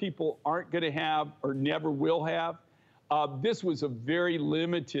other people aren't going to have or never will have. This was a very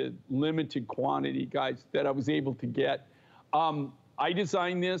limited quantity, guys, that I was able to get. I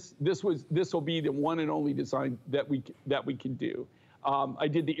designed this. This will be the one and only design that we can do. I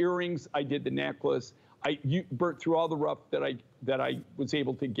did the earrings. I did the necklace. You burnt through all the rough that I was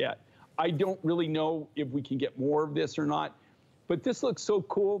able to get. I don't really know if we can get more of this or not, but this looks so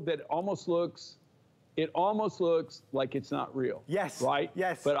cool that it almost looks like it's not real. Yes. Right?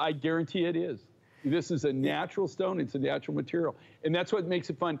 Yes. But I guarantee it is. This is a natural stone. It's a natural material. And that's what makes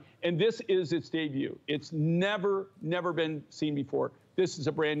it fun. And this is its debut. It's never been seen before. This is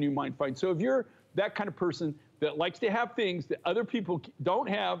a brand new mine find. So if you're that kind of person that likes to have things that other people don't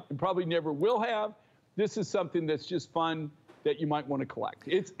have and probably never will have, this is something that's just fun that you might want to collect.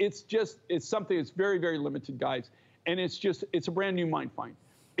 It's something that's very, very limited, guys. And it's a brand new mine find.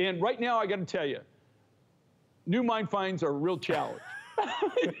 And right now, I got to tell you, new mine finds are a real challenge.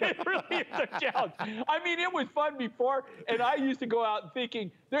 It really is a challenge. I mean, it was fun before, and I used to go out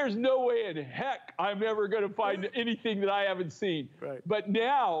thinking, there's no way in heck I'm ever going to find anything that I haven't seen. Right. But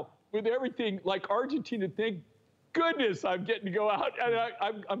now, with everything like Argentina, thank goodness I'm getting to go out, and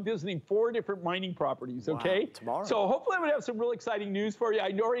I'm visiting 4 different mining properties, okay? Wow, tomorrow. So hopefully I'm going to have some real exciting news for you.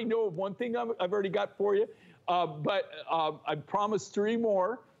 I already know of one thing I've already got for you, but I promised 3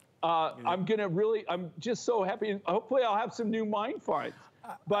 more. I'm just so happy. Hopefully I'll have some new mine finds.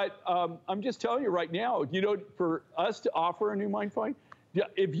 But I'm just telling you right now, for us to offer a new mine find,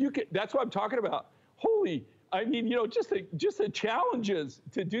 if you could, that's what I'm talking about. I mean, just the challenges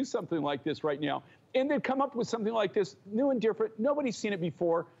to do something like this right now. And then come up with something like this, new and different. Nobody's seen it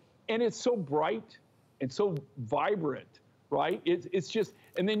before. And it's so bright and so vibrant, right? It's just,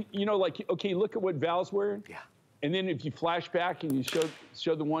 and then, okay, look at what Val's wearing. Yeah. And then if you flash back and you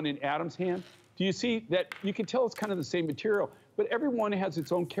show the one in Adam's hand, do you see that you can tell it's kind of the same material, but every one has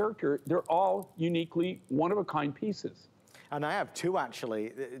its own character. They're all uniquely one-of-a-kind pieces. And I have 2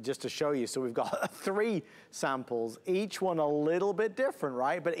 actually, just to show you. So we've got 3 samples, each one a little bit different,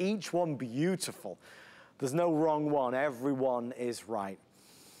 right? But each one beautiful. There's no wrong one, every one is right.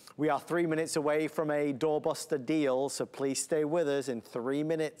 We are 3 minutes away from a doorbuster deal, so please stay with us. In 3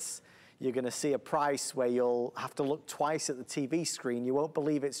 minutes, you're gonna see a price where you'll have to look twice at the TV screen. You won't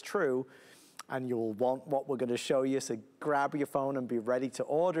believe it's true, and you'll want what we're gonna show you, so grab your phone and be ready to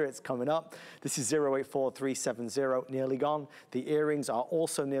order. It's coming up. This is 084370, nearly gone. The earrings are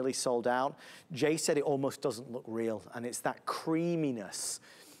also nearly sold out. Jay said it almost doesn't look real, and it's that creaminess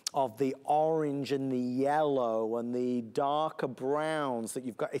of the orange and the yellow and the darker browns that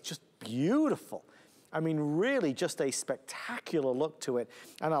you've got. It's just beautiful. I mean, really just a spectacular look to it.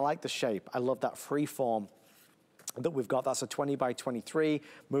 And I like the shape. I love that free form that we've got. That's a 20 by 23,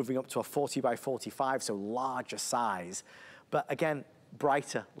 moving up to a 40 by 45, so larger size. But again,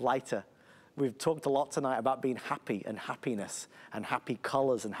 brighter, lighter. We've talked a lot tonight about being happy and happiness and happy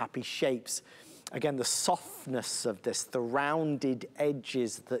colors and happy shapes. Again, the softness of this, the rounded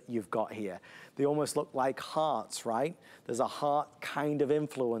edges that you've got here, they almost look like hearts, right? There's a heart kind of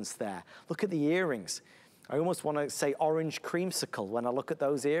influence there. Look at the earrings. I almost want to say orange creamsicle when I look at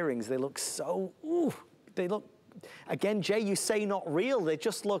those earrings. They look so, ooh, they look, again, Jay, you say not real. They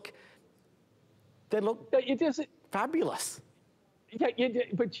just look, it isn't fabulous. Yeah,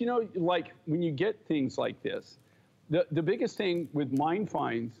 but you know, like when you get things like this, the biggest thing with mine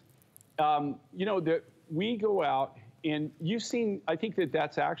finds, you know, that we go out and you've seen, I think that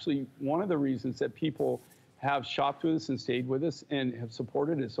that's actually one of the reasons that people have shopped with us and stayed with us and have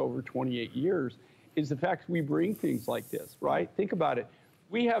supported us over 28 years is the fact we bring things like this, right? Think about it.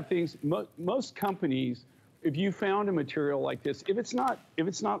 We have things, most companies, if you found a material like this, if it's not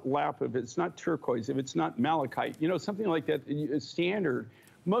lap, if it's not turquoise, if it's not malachite, you know, something like that is standard.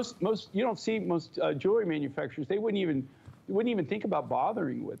 Most you don't see most jewelry manufacturers, they wouldn't even think about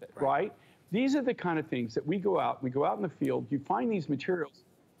bothering with it, right? These are the kind of things that we go out in the field, you find these materials,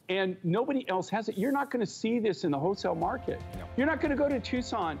 and nobody else has it. You're not going to see this in the wholesale market. No. You're not going to go to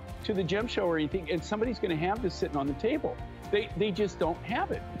Tucson to the gem show or anything, and somebody's going to have this sitting on the table. They just don't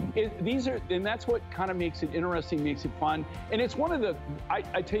have it. And that's what kind of makes it interesting, makes it fun. And it's one of the,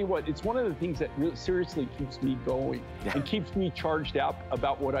 I tell you what, it's one of the things that really seriously keeps me going and keeps me charged up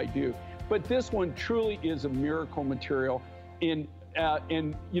about what I do. But this one truly is a miracle material. And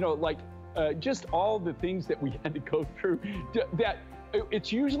you know, like just all the things that we had to go through, that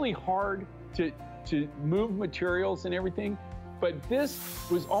it's usually hard to move materials and everything, but this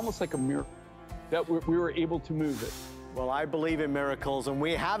was almost like a miracle that we were able to move it. Well, I believe in miracles, and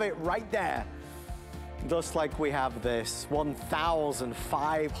we have it right there. Just like we have this.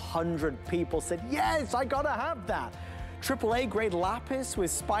 1,500 people said, yes, I gotta have that. AAA grade lapis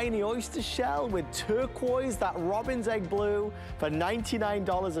with spiny oyster shell with turquoise, that robin's egg blue for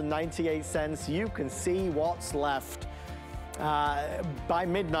 $99.98. You can see what's left. By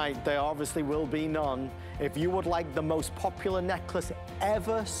midnight, there obviously will be none. If you would like the most popular necklace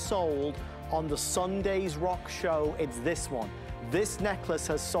ever sold on the Sunday's Rock Show, it's this one. This necklace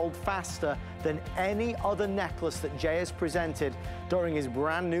has sold faster than any other necklace that Jay has presented during his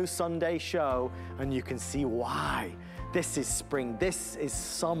brand new Sunday show, and you can see why. This is spring, this is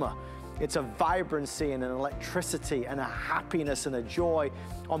summer. It's a vibrancy and an electricity and a happiness and a joy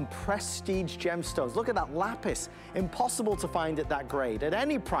on prestige gemstones. Look at that lapis. Impossible to find at that grade at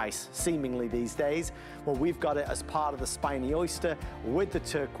any price, seemingly these days. Well, we've got it as part of the spiny oyster with the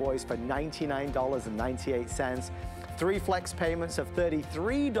turquoise for $99.98. 3 flex payments of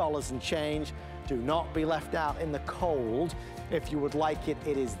 $33 and change. Do not be left out in the cold. If you would like it,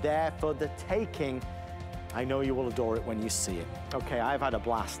 it is there for the taking. I know you will adore it when you see it. Okay, I've had a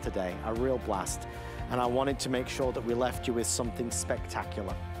blast today, a real blast, and I wanted to make sure that we left you with something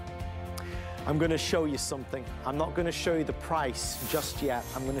spectacular. I'm going to show you something. I'm not going to show you the price just yet.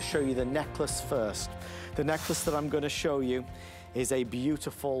 I'm going to show you the necklace first. The necklace that I'm going to show you is a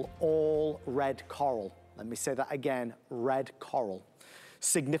beautiful all red coral. Let me say that again, red coral.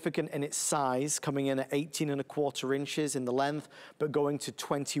 Significant in its size, coming in at 18¼ inches in the length, but going to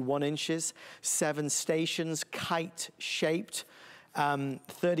 21 inches. 7 stations, kite shaped,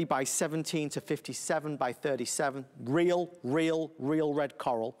 30 by 17 to 57 by 37. Real red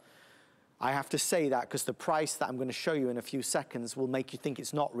coral. I have to say that because the price that I'm going to show you in a few seconds will make you think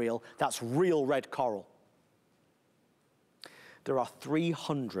it's not real. That's real red coral. There are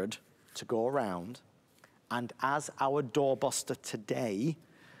 300 to go around. And as our doorbuster today,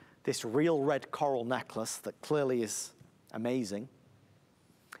 this real red coral necklace that clearly is amazing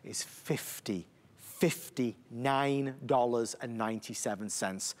is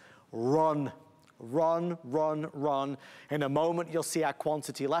 $59.97. Run. In a moment, you'll see our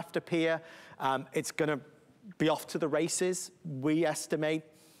quantity left appear. It's gonna be off to the races. We estimate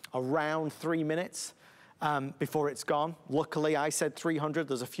around 3 minutes. Before it's gone. Luckily, I said 300.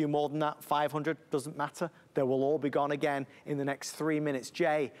 There's a few more than that. 500, doesn't matter. They will all be gone again in the next 3 minutes.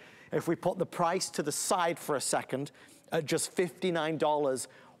 Jay, if we put the price to the side for a second at just $59,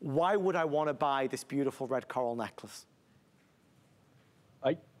 why would I want to buy this beautiful red coral necklace?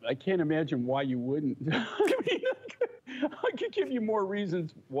 I can't imagine why you wouldn't. I mean, I could give you more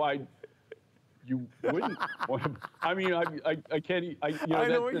reasons why you wouldn't. I mean, I can't. You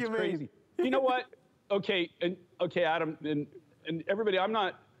know, that's crazy. You know what? Okay, Adam, and everybody, I'm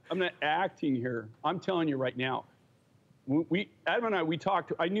not I'm not acting here. I'm telling you right now. Adam and I, we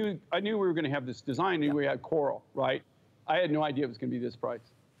talked. I knew we were going to have this design. I knew we had coral, right? I had no idea it was going to be this price.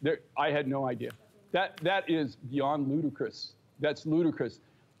 I had no idea. That is beyond ludicrous. That's ludicrous.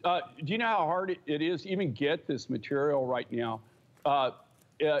 Do you know how hard it is to even get this material right now? I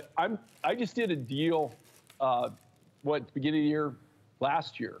just did a deal, at the beginning of the year,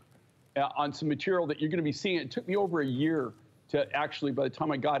 last year, on some material that you're going to be seeing. It took me over a year to actually, by the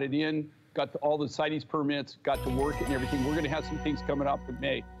time I got it in, got all the CITES permits, got to work it and everything. We're going to have some things coming up in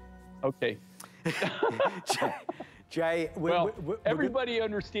May. Okay. Jay, everybody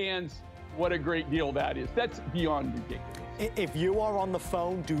understands what a great deal that is. That's beyond ridiculous. If you are on the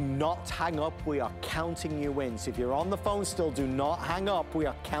phone, do not hang up. We are counting you in. So if you're on the phone still, do not hang up. We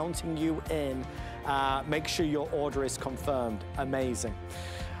are counting you in. Make sure your order is confirmed. Amazing.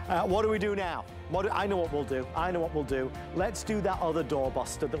 What do we do now? I know what we'll do. I know what we'll do. Let's do that other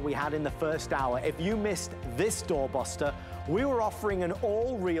doorbuster that we had in the first hour. If you missed this doorbuster, we were offering an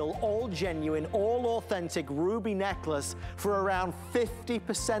all-real, all-genuine, all-authentic ruby necklace for around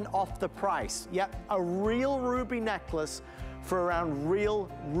 50% off the price. Yep, a real ruby necklace for a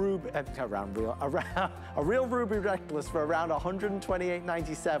real ruby necklace for around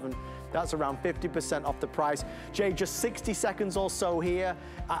 $128.97. That's around 50% off the price. Jay, just 60 seconds or so here.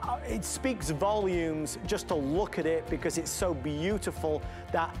 It speaks volumes just to look at it because it's so beautiful,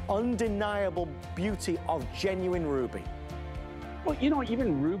 that undeniable beauty of genuine ruby. Well, you know,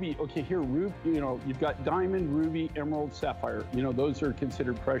 even ruby, okay, here, ruby, you know, you've got diamond, ruby, emerald, sapphire. You know, those are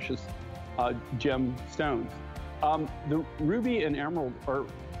considered precious gem stones. The ruby and emerald are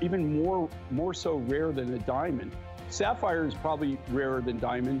even more so rare than a diamond. Sapphire is probably rarer than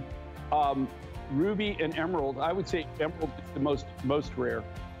diamond. Ruby and emerald, I would say emerald is the most rare.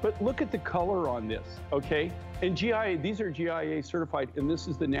 But look at the color on this, okay? And GIA, these are GIA certified, and this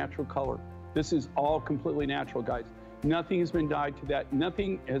is the natural color. This is all completely natural, guys. Nothing has been dyed to that.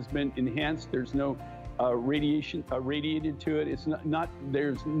 Nothing has been enhanced. There's no radiation radiated to it. It's not.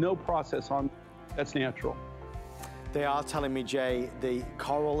 There's no process on. That's natural. They are telling me, Jay, the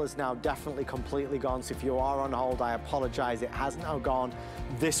coral is now definitely completely gone. So if you are on hold, I apologize. It has now gone.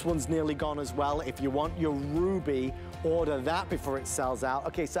 This one's nearly gone as well. If you want your ruby, order that before it sells out.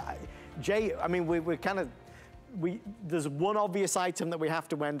 Okay, so Jay, I mean, we're kind of, there's one obvious item that we have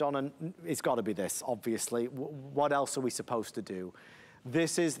to end on, and it's got to be this, obviously. What else are we supposed to do?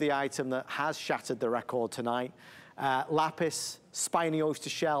 This is the item that has shattered the record tonight. Lapis, spiny oyster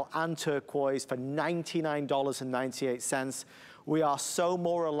shell, and turquoise for $99.98. We are so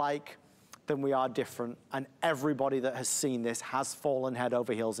more alike than we are different, and everybody that has seen this has fallen head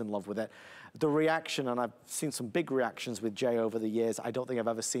over heels in love with it. The reaction, and I've seen some big reactions with Jay over the years, I don't think I've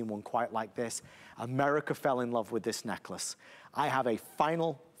ever seen one quite like this. America fell in love with this necklace. I have a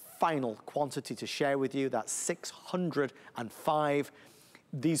final quantity to share with you. That's 605.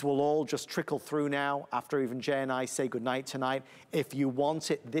 These will all just trickle through now after even Jay and I say goodnight tonight. If you want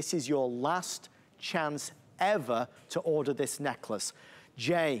it, this is your last chance ever to order this necklace.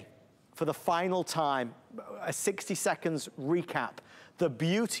 Jay, for the final time, a 60 seconds recap. The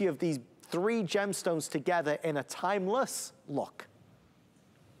beauty of these three gemstones together in a timeless look.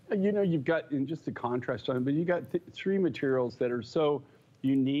 You know, you've got, in just a contrast on it, but you got three materials that are so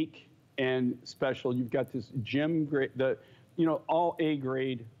unique and special. You've got this gem grade, you know, all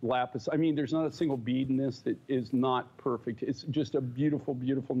A-grade lapis. I mean, there's not a single bead in this that is not perfect. It's just a beautiful,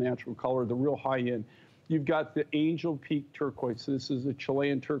 beautiful natural color, the real high end. You've got the Angel Peak turquoise. So this is a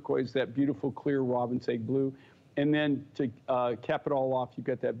Chilean turquoise, that beautiful clear robin's egg blue. And then to cap it all off, you've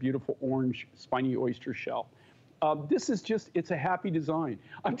got that beautiful orange spiny oyster shell. This is just, it's a happy design.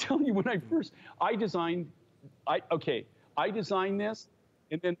 I'm telling you, when I designed this,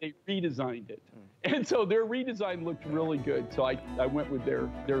 and then they redesigned it. And so their redesign looked really good. So I went with their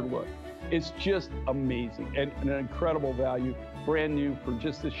look. It's just amazing and an incredible value, brand new for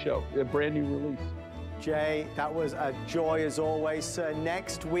just this show, a brand new release. Jay, that was a joy as always, sir.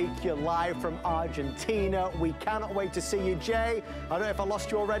 Next week, you're live from Argentina. We cannot wait to see you, Jay. I don't know if I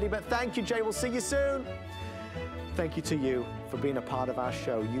lost you already, but thank you, Jay. We'll see you soon. Thank you to you for being a part of our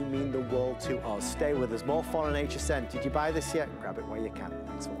show. You mean the world to us. Stay with us. More fun on HSN. Did you buy this yet? Grab it where you can.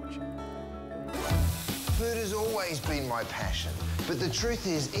 Thanks for watching. Food has always been my passion, but the truth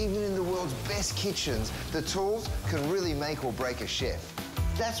is, even in the world's best kitchens, the tools can really make or break a chef.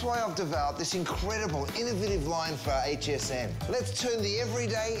 That's why I've developed this incredible, innovative line for HSN. Let's turn the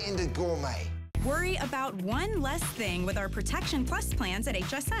everyday into gourmet. Worry about one less thing with our Protection Plus plans at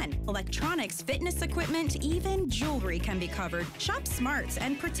HSN. Electronics, fitness equipment, even jewelry can be covered. Shop smarts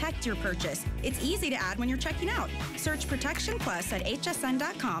and protect your purchase. It's easy to add when you're checking out. Search Protection Plus at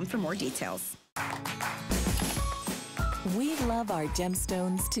hsn.com for more details. We love our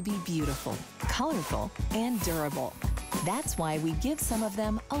gemstones to be beautiful, colorful, and durable. That's why we give some of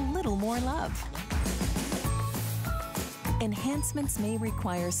them a little more love. Enhancements may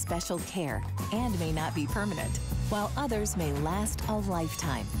require special care and may not be permanent, while others may last a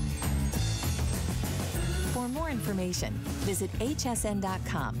lifetime. For more information, visit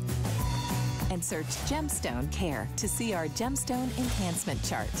hsn.com and search Gemstone Care to see our gemstone enhancement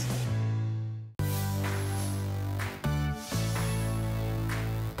chart.